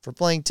for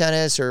playing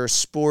tennis or a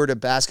sport of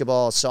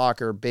basketball,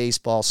 soccer,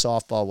 baseball,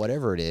 softball,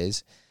 whatever it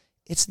is.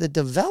 It's the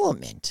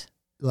development.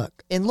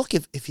 Look,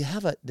 if you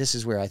have this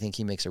is where I think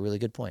he makes a really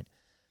good point.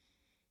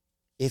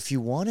 If you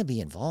want to be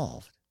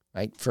involved,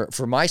 right,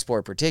 for my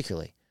sport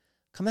particularly,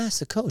 come ask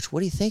the coach,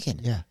 what are you thinking?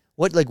 Yeah.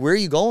 Where are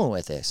you going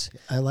with this?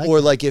 I like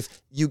Or that.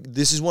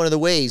 This is one of the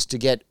ways to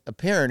get a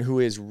parent who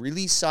is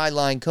really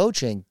sideline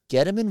coaching,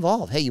 get him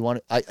involved. Hey, you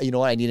know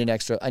what? I need an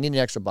extra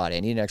body. I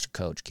need an extra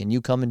coach. Can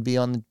you come and be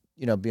on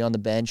the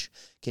bench?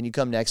 Can you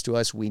come next to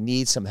us? We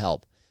need some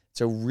help.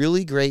 It's a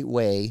really great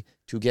way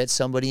to get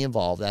somebody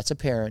involved. That's a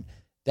parent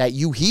that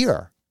you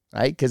hear,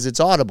 right? Because it's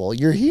audible.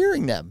 You're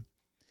hearing them.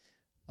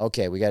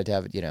 Okay, we got to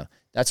have it,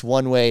 that's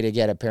one way to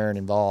get a parent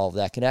involved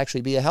that can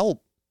actually be a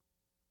help.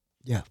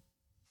 Yeah.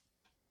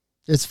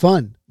 It's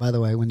fun, by the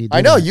way, when you do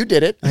I know, that. You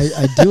did it.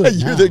 I do it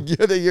now.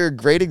 You're a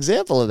great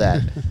example of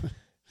that.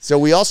 So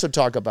we also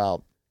talk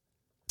about,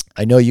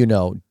 I know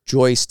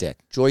joysticking.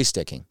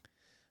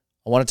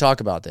 I want to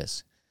talk about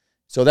this.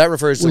 So that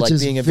refers to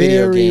being a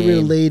video game. Which is very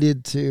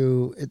related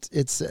to,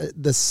 it's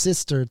the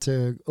sister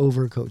to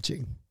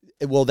overcoaching.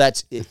 Well,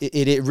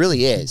 it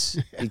really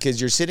is, because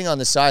you're sitting on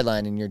the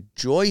sideline and you're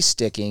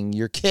joysticking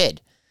your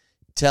kid.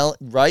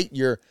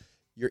 You're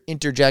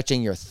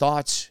interjecting your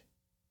thoughts,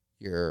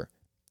 you're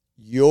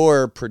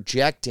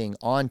projecting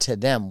onto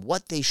them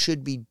what they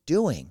should be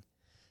doing,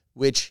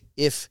 which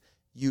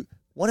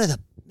one of the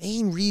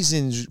main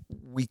reasons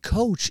we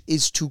coach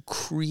is to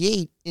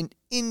create an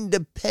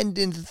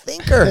independent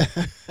thinker.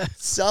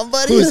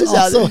 Somebody who's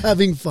also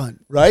having fun.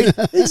 Right?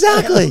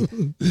 Exactly.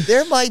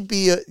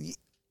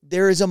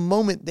 There is a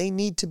moment they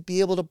need to be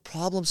able to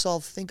problem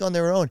solve, think on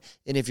their own.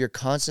 And if you're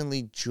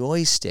constantly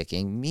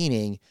joysticking,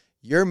 meaning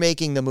you're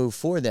making the move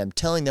for them,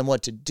 telling them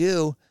what to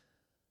do,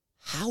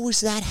 how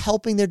is that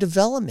helping their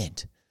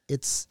development?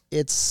 It's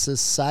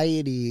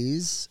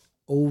society's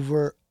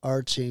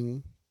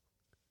overarching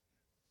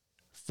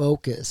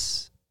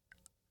focus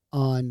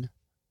on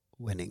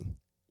winning.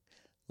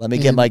 Let me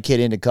get my kid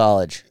into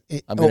college.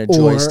 I'm going to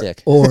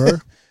joystick.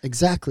 Or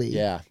exactly.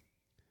 Yeah.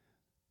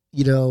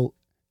 You know,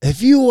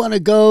 if you want to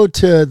go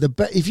to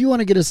if you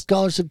want to get a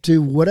scholarship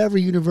to whatever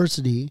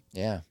university,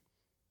 yeah,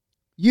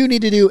 you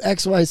need to do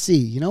X, Y, Z.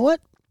 You know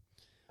what?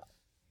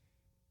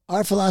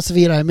 Our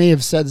philosophy, and I may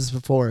have said this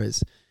before,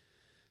 is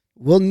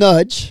we'll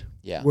nudge.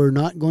 Yeah. We're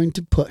not going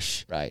to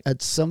push. Right.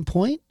 At some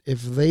point,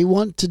 if they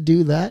want to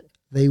do that,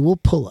 they will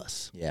pull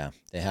us. Yeah,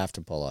 they have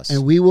to pull us.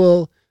 And we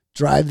will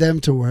drive them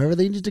to wherever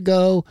they need to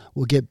go.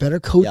 We'll get better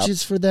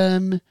coaches for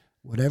them,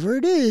 whatever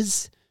it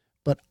is.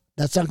 But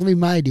that's not going to be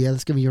my idea.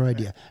 That's going to be your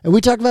idea. And we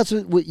talked about, you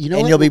know,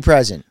 and what? You'll be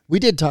present. We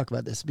did talk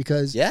about this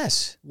because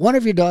yes, one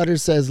of your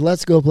daughters says,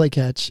 let's go play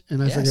catch.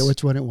 And I forget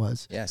which one it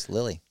was. Yes,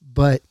 Lily.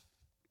 But,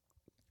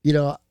 you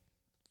know,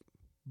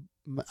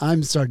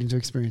 I'm starting to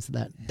experience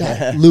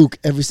that. Luke,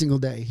 every single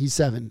day. He's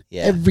 7.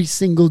 Yeah. Every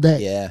single day.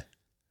 Yeah.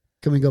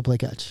 Can we go play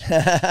catch?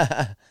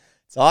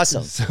 It's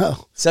awesome.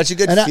 So such a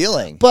good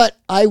feeling. But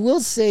I will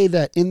say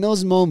that in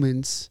those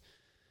moments.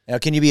 Now,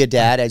 can you be a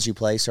dad as you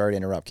play? Sorry to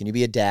interrupt. Can you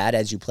be a dad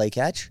as you play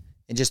catch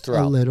and just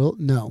throw? A little.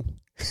 No.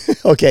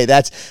 Okay,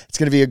 it's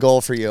going to be a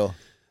goal for you.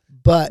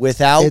 But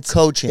without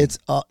coaching.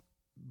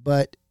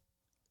 But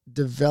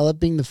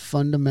developing the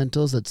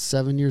fundamentals at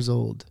 7 years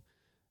old,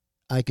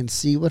 I can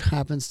see what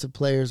happens to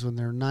players when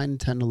they're 9,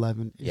 10,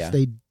 11. If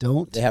they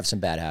don't. They have some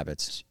bad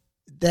habits.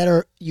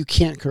 You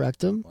can't correct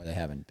them. Or they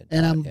haven't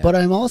been. But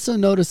I'm also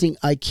noticing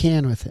I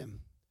can with him.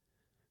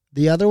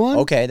 The other one,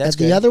 okay, that's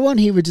good. The other one,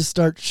 he would just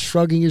start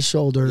shrugging his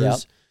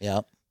shoulders.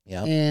 Yep.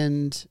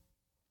 And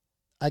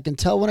I can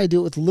tell when I do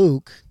it with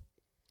Luke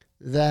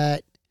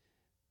that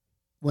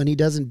when he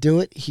doesn't do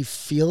it, he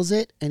feels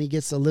it and he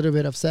gets a little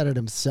bit upset at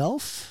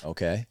himself.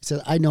 Okay. He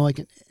says, I know I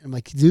can. I'm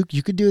like, Luke,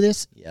 you could do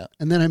this. Yeah.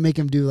 And then I make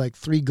him do like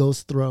 3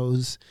 ghost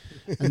throws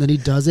and then he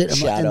does it.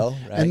 Shadow,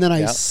 right. And then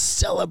I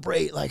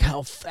celebrate like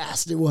how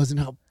fast it was and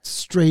how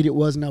straight it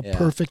was and how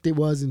perfect it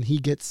was. And he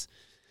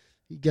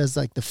does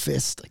like the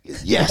fist. Like,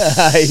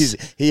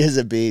 yes. He is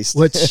a beast.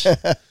 Which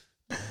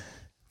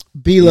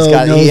Bilo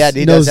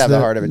does have the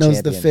heart of a champion.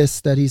 Knows the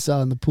fist that he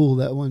saw in the pool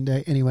that one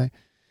day. Anyway.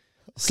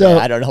 So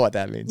I don't know what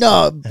that means.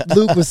 No,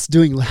 Luke was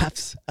doing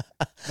laps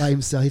by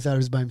himself. He thought he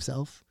was by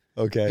himself.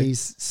 Okay.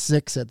 He's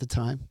 6 at the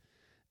time.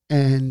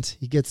 And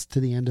he gets to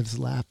the end of his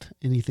lap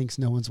and he thinks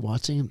no one's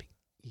watching him.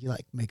 He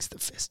like makes the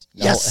fist.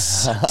 No.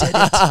 Yes,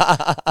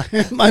 I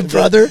did it. My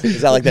brother.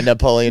 Is that like the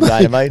Napoleon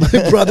Dynamite?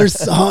 My brother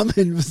saw him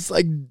and was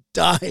like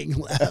dying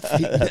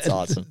laughing. That's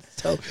awesome.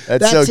 So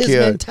that's so his cute.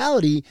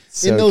 mentality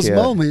in those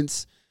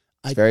moments.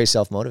 It's very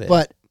self-motivated.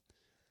 But,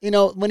 you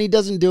know, when he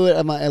doesn't do it,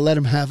 I let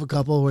him have a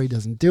couple where he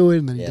doesn't do it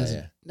and then he does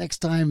it next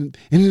time. And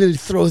then he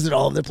throws it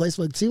all over the place.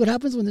 Like, see what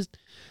happens when this.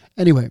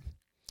 Anyway.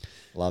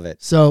 Love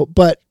it. So,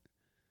 but,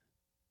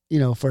 you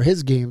know, for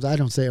his games, I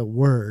don't say a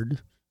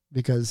word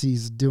because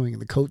he's doing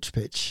the coach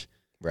pitch.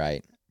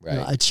 Right. You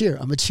know, I cheer.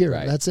 I'm a cheerer.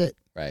 Right. That's it.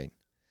 Right.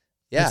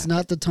 Yeah. It's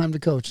not the time to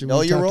coach.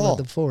 Know your role.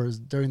 Before is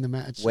during the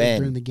match,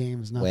 during the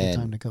game is not the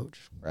time to coach.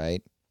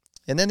 Right.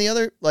 And then the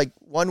other, like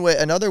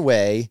another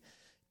way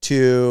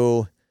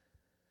to,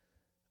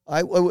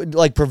 I would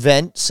like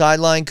prevent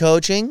sideline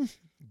coaching.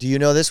 Do you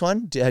know this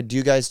one? Do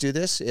you guys do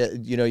this?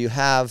 You know, you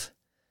have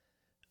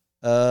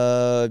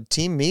a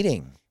team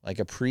meeting, like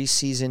a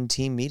preseason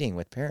team meeting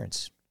with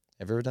parents.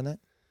 Have you ever done that?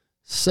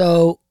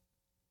 So,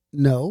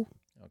 no.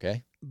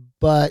 Okay.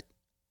 But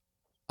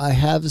I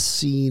have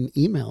seen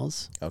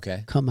emails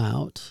come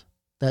out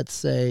that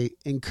say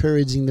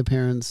encouraging the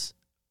parents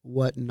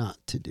what not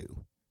to do.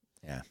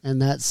 Yeah.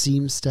 And that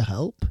seems to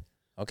help.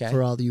 Okay.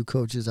 For all you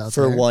coaches out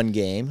there. For one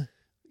game.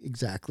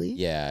 Exactly.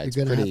 Yeah. You're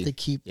going to have to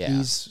keep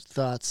these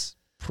thoughts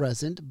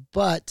present.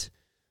 But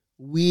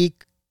the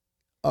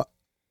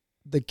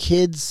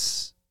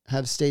kids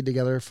have stayed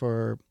together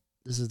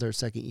this is their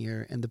 2nd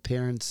year, and the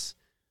parents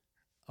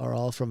are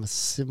all from a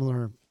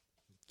similar,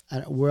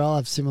 we all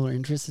have similar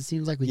interests, it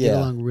seems like. We get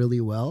along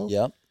really well.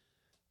 Yep.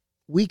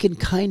 We can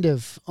kind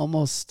of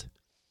almost,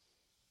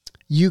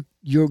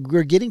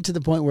 we're getting to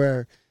the point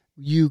where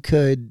you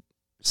could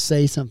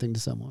say something to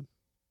someone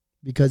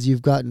because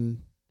you've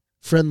gotten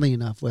friendly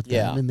enough with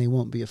them and they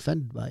won't be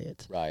offended by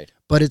it. Right.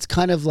 But it's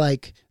kind of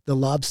like the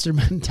lobster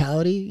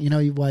mentality, you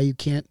know, why you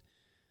can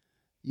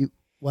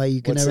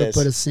never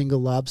put a single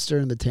lobster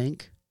in the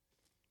tank.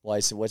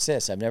 What's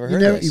this? I've never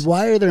heard of this.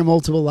 Why are there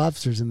multiple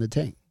lobsters in the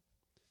tank?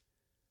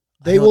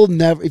 They will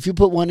never, if you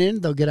put one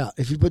in, they'll get out.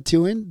 If you put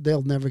 2 in,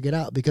 they'll never get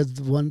out because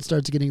the one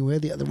starts getting away,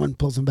 the other one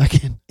pulls them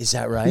back in. Is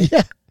that right?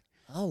 Yeah.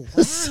 Oh,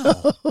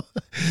 wow.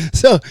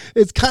 So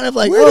it's kind of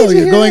like,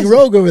 you're going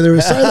rogue over there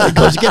with sideline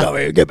coach. Get over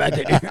here. Get back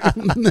in here.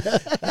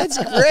 That's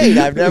great.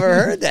 I've never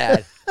heard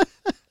that.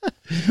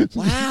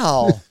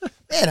 Wow.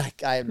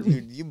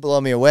 Man, you blow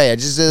me away. I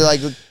just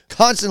like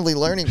constantly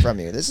learning from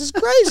you. This is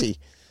crazy.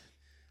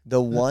 The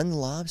one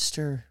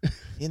lobster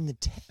in the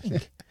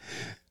tank.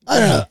 I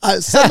don't know.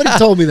 Somebody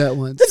told me that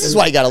once. This is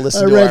why you got to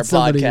listen to our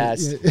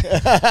podcast.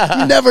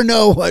 You never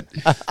know what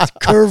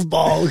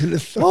curveball going to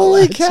throw.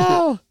 Holy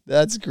cow.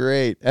 That's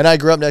great. And I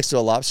grew up next to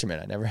a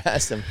lobsterman. I never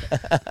asked him.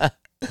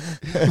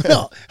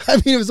 No, I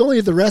mean, it was only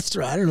at the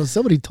restaurant. I don't know.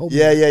 Somebody told me.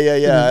 Yeah.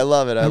 I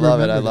love it. I love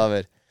remember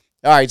it.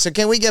 All right. So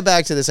can we get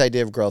back to this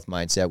idea of growth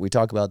mindset? We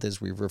talk about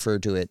this. We've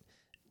referred to it.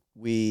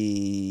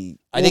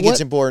 I think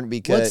it's important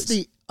because what's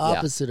the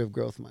opposite of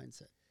growth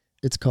mindset?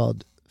 It's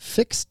called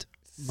fixed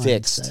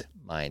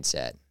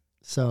mindset.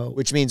 So,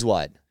 which means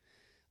what?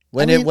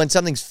 When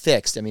something's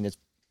fixed, I mean,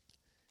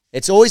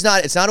 it's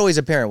not always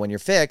apparent when you're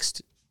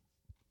fixed.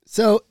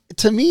 So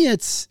to me,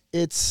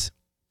 it's.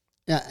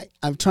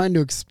 I'm trying to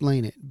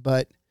explain it,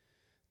 but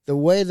the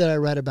way that I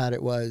read about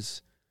it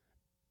was,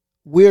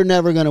 we're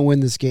never going to win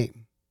this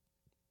game.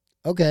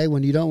 Okay,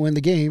 when you don't win the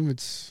game,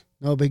 it's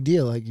no big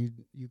deal. Like you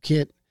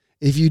can't,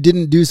 if you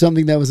didn't do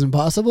something that was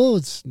impossible,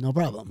 it's no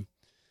problem.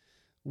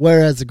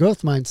 Whereas the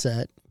growth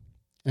mindset,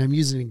 and I'm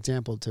using an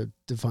example to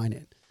define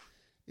it,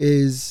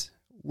 is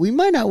we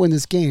might not win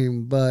this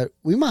game, but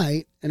we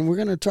might, and we're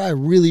going to try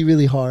really,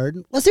 really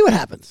hard. Let's see what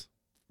happens.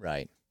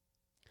 Right.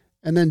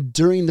 And then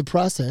during the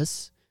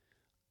process,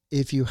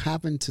 if you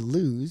happen to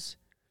lose,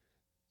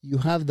 you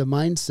have the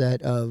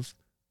mindset of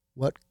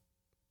what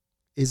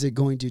is it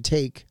going to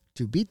take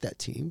to beat that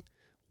team?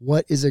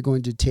 What is it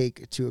going to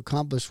take to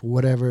accomplish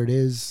whatever it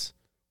is?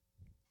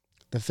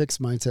 The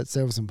fixed mindset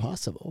said was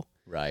impossible.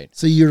 Right.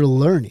 So you're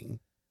learning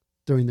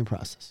during the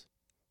process.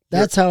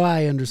 That's how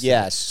I understand.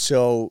 Yes.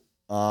 So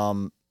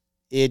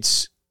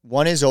it's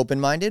one is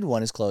open-minded,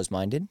 one is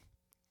closed-minded,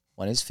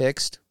 one is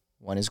fixed,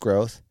 one is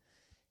growth.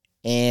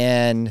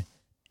 And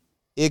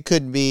it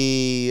could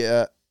be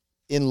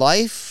in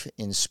life,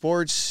 in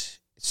sports,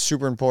 it's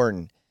super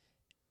important.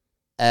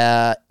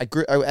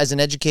 As an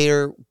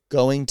educator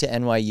going to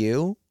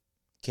NYU,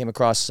 came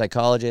across a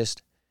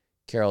psychologist,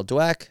 Carol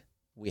Dweck.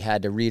 We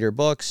had to read her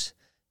books.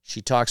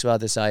 She talks about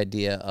this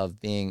idea of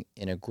being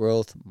in a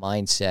growth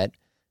mindset,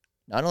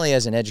 not only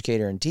as an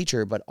educator and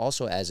teacher, but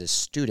also as a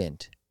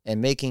student,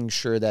 and making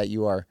sure that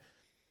you are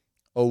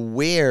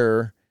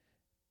aware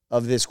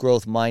of this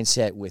growth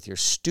mindset with your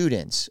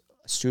students.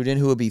 A student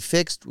who will be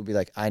fixed will be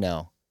like, I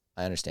know,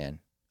 I understand,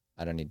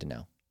 I don't need to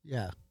know.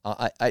 Yeah.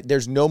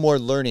 There's no more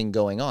learning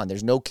going on.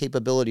 There's no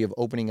capability of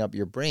opening up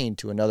your brain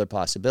to another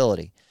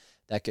possibility.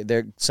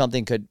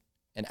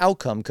 An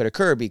outcome could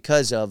occur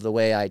because of the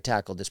way I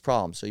tackled this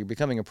problem. So you're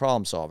becoming a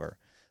problem solver.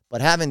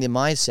 But having the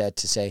mindset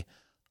to say,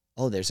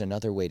 oh, there's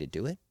another way to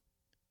do it?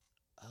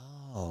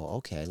 Oh,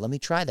 okay, let me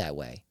try that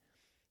way.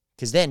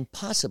 Because then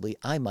possibly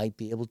I might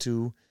be able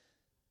to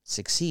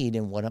succeed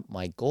in what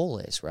my goal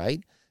is,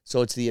 right?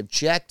 So it's the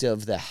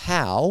objective, the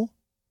how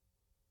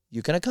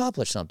you can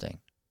accomplish something.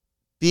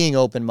 Being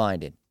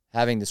open-minded,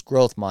 having this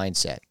growth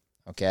mindset,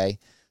 okay?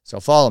 So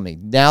follow me.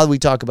 Now we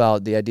talk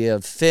about the idea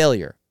of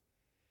failure.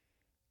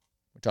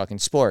 We're talking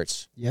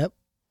sports. Yep.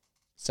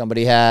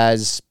 Somebody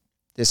has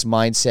this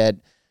mindset,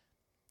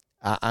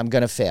 I'm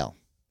going to fail.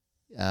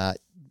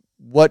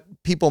 What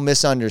people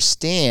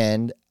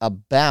misunderstand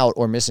about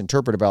or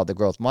misinterpret about the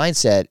growth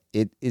mindset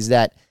is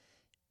that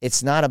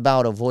it's not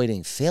about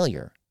avoiding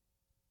failure,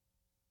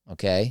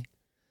 okay?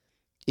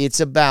 It's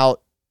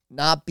about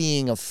not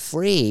being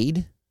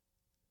afraid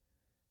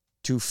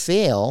to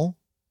fail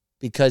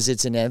because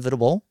it's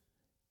inevitable.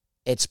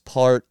 It's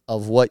part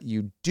of what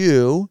you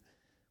do.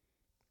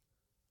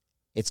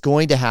 It's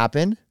going to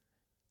happen,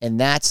 and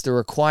that's the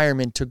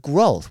requirement to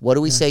growth. What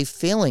do we say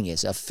failing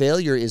is? A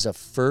failure is a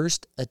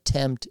first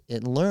attempt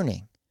at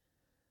learning.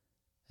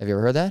 Have you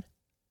ever heard that?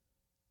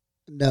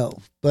 No.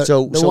 But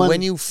so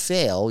when you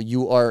fail,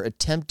 you are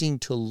attempting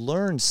to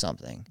learn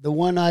something. The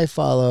one I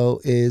follow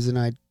is,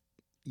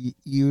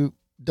 you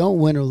don't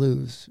win or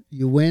lose.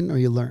 You win or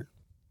you learn.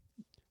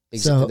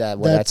 So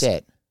that's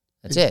it.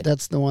 That's it.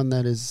 That's the one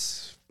that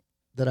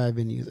I've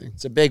been using.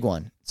 It's a big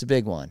one.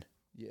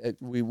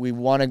 We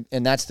want to,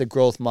 and that's the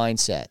growth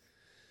mindset,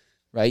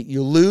 right?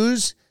 You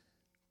lose.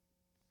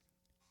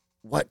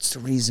 What's the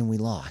reason we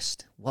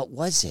lost? What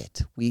was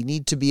it? We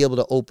need to be able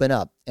to open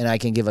up. And I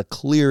can give a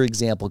clear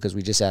example because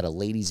we just had a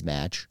ladies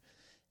match,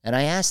 and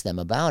I asked them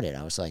about it.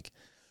 I was like,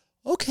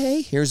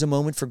 okay, here's a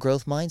moment for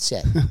growth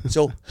mindset.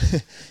 So,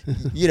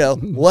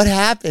 what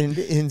happened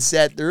in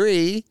set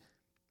 3?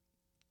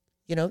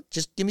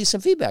 Just give me some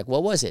feedback.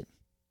 What was it?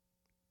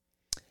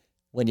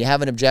 When you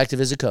have an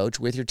objective as a coach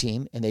with your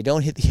team and they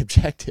don't hit the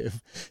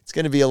objective, it's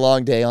going to be a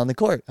long day on the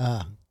court.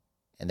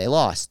 And they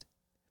lost.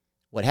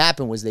 What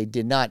happened was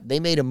they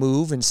made a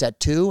move in set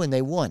 2 and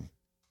they won.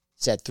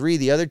 Set 3,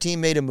 the other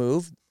team made a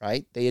move,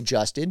 right? They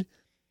adjusted.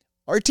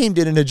 Our team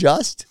didn't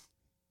adjust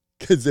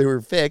because they were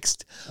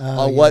fixed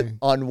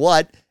on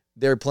what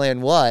their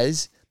plan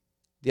was.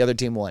 The other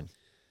team won.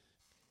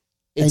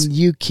 And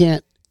you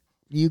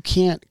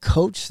can't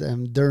coach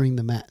them during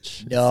the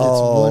match.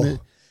 No.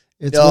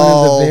 It's one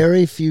of the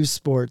very few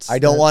sports. I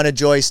don't want a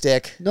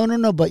joystick.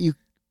 No.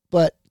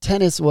 But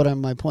tennis.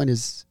 My point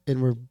is,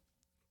 and we're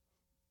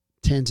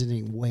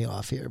tangenting way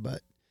off here,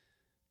 but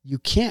you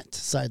can't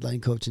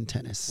sideline coach in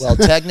tennis. Well,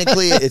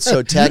 technically,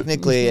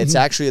 it's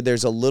actually,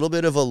 there's a little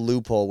bit of a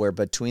loophole where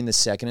between the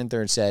second and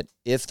third set,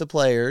 if the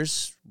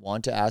players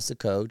want to ask the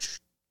coach,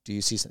 do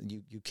you see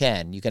something? You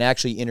can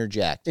actually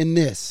interject in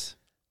this.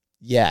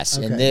 Yes,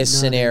 in Okay, this not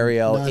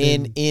scenario, not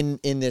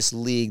in this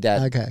league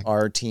that Okay.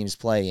 our teams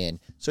play in.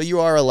 So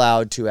you are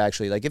allowed to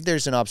actually, like, if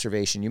there's an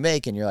observation you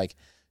make and you're like,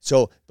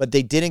 but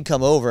they didn't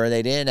come over,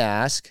 they didn't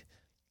ask,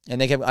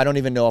 and they kept, I don't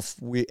even know if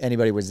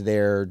anybody was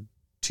there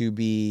to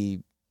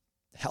be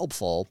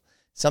helpful.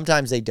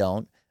 Sometimes they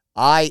don't.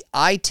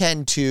 I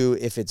tend to,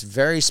 if it's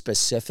very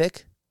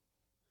specific,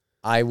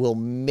 I will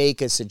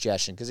make a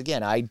suggestion. Because,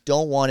 again, I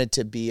don't want it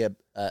to be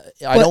I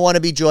don't want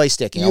to be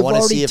joysticking. I want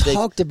to see if You've already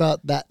talked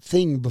about that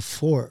thing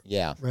before.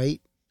 Yeah. Right?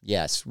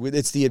 Yes.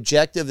 It's the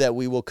objective that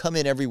we will come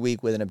in every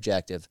week with an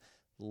objective.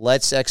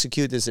 Let's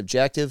execute this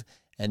objective,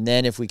 and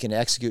then if we can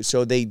execute,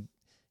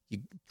 you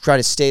try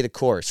to stay the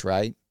course,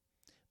 right?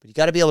 But you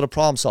got to be able to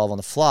problem solve on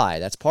the fly.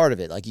 That's part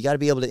of it. Like, you got to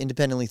be able to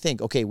independently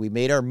think, okay, we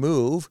made our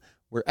move.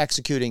 We're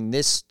executing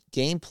this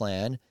game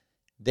plan.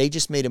 They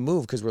just made a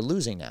move because we're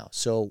losing now.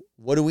 So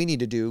what do we need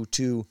to do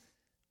to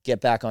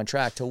get back on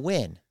track to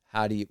win?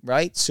 How do you,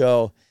 right?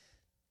 So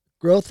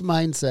growth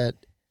mindset,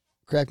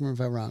 correct me if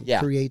I'm wrong, Yeah.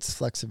 creates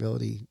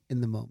flexibility in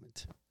the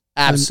moment.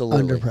 absolutely.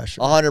 Under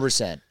pressure.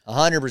 100%.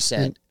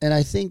 100%. And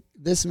I think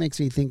this makes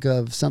me think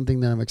of something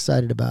that I'm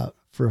excited about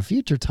for a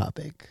future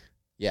topic.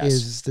 Yes.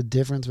 Is the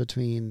difference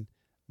between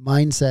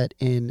mindset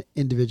in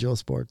individual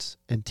sports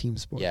and team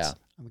sports. Yeah.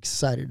 I'm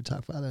excited to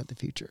talk about that in the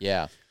future.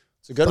 Yeah.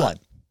 It's a good But one.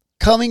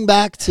 Coming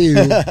back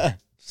to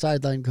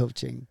sideline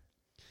coaching.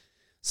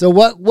 So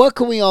what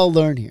can we all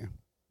learn here?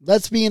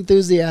 Let's be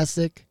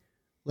enthusiastic.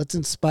 Let's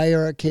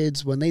inspire our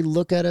kids when they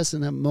look at us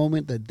in that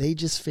moment that they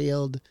just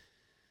failed.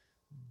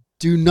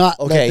 Do not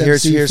Okay, let them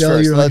here's see first.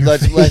 failure on your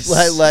face.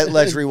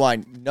 Let's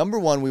rewind. Number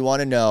one, we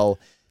want to know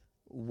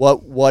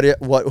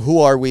who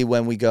are we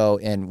when we go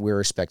and we're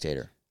a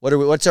spectator?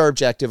 What's our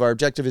objective? Our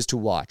objective is to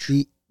watch.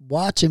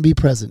 Watch and be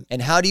present.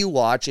 And how do you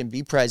watch and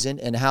be present?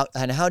 And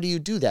how do you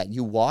do that?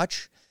 You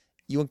watch,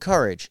 you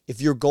encourage.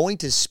 If you're going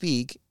to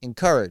speak,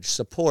 encourage,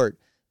 support,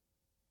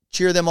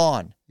 cheer them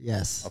on.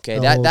 Yes. Okay,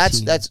 the whole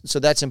team.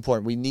 that's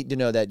important. We need to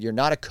know that you're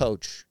not a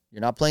coach.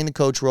 You're not playing the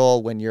coach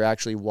role when you're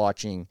actually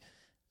watching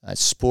a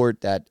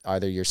sport that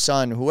either your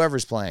son,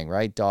 whoever's playing,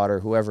 right, daughter,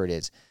 whoever it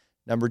is.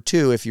 Number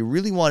two, if you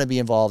really want to be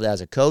involved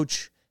as a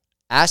coach,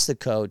 ask the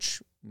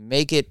coach.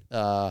 Make it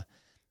a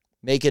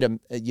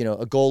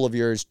goal of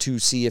yours to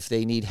see if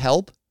they need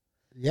help.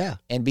 Yeah.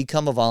 And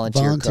become a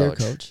volunteer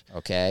coach.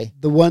 Okay.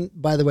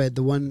 By the way,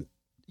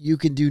 you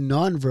can do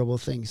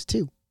nonverbal things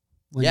too.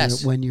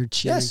 Yes. When you're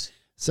cheering. Yes.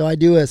 So I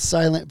do a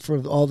silent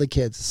for all the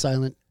kids.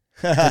 Silent.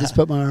 I just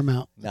put my arm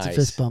out. Nice. It's a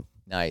fist bump.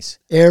 Nice.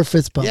 Air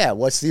fist bump. Yeah.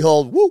 What's the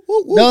old woo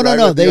woo woo?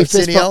 No. They fist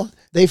Arsenio? pump.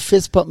 They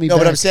fist pump me. No,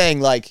 back. but I'm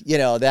saying, like,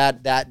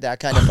 that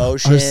kind of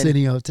motion.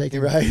 Arsenio taking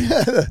Right.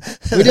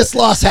 We just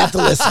lost half the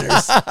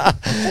listeners.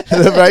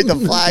 Right,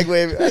 the flag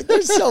wave. Right?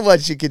 There's so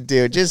much you can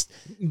do. Just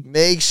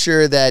make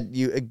sure that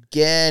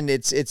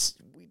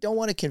we don't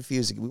want to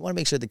confuse it. We want to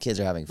make sure the kids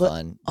are having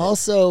fun.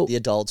 Also, the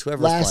adults,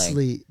 whoever's playing.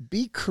 lastly,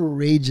 be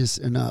courageous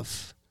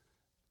enough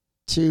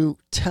to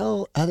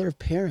tell other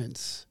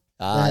parents.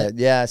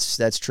 Yes,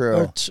 that's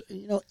true.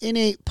 Or in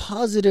a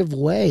positive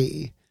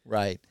way.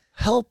 Right.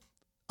 Help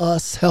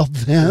us help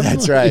them.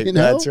 That's right. You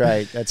know?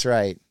 That's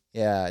right.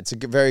 Yeah, it's a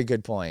very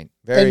good point.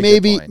 Very and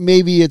good point.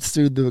 maybe it's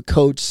through the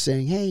coach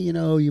saying, hey,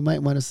 you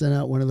might want to send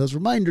out one of those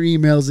reminder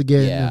emails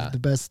again of the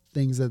best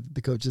things that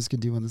the coaches can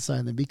do on the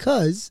sideline.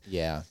 Because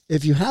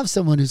if you have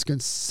someone who's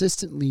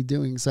consistently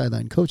doing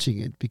sideline coaching,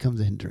 it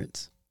becomes a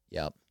hindrance.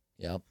 Yep.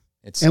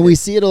 We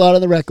see it a lot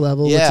on the rec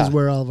level, which is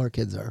where all of our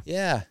kids are.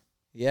 Yeah.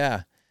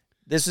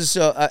 This is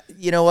so.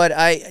 You know what?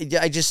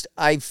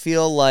 I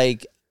feel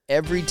like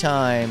every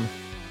time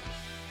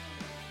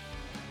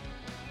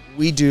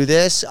we do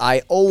this,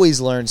 I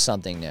always learn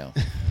something new.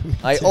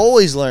 I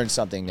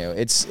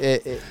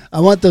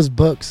want those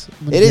books.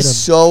 It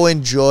is so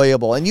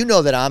enjoyable, and you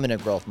know that I'm in a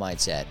growth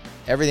mindset.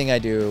 Everything I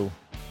do,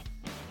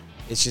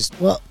 it's just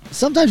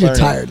sometimes learning. You're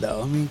tired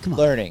though. I mean, come on.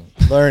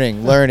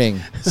 Learning.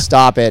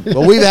 Stop it.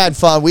 But we've had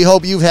fun. We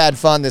hope you've had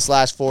fun this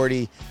last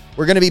 40.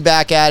 We're going to be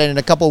back at it in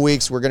a couple of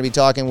weeks. We're going to be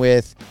talking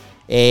with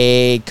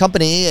a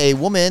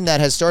woman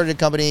that has started a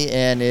company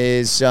and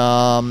is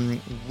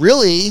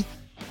really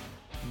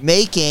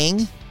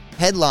making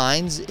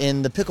headlines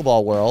in the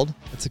pickleball world.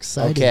 That's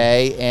exciting.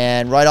 Okay,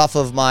 and right off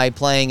of my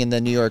playing in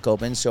the New York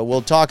Open. So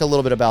we'll talk a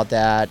little bit about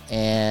that,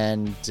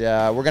 and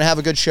we're going to have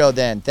a good show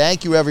then.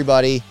 Thank you,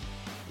 everybody.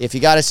 If you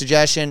got a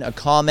suggestion, a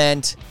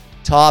comment,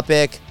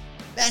 topic,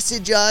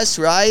 message us,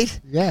 right?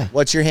 Yeah.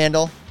 What's your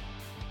handle?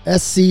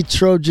 SC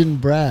Trojan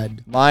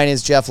Brad. Mine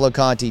is Jeff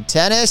Loconti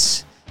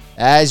Tennis.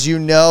 As you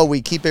know,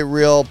 we keep it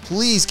real.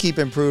 Please keep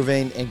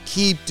improving and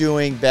keep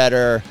doing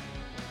better.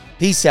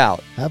 Peace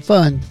out. Have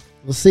fun.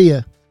 We'll see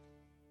you.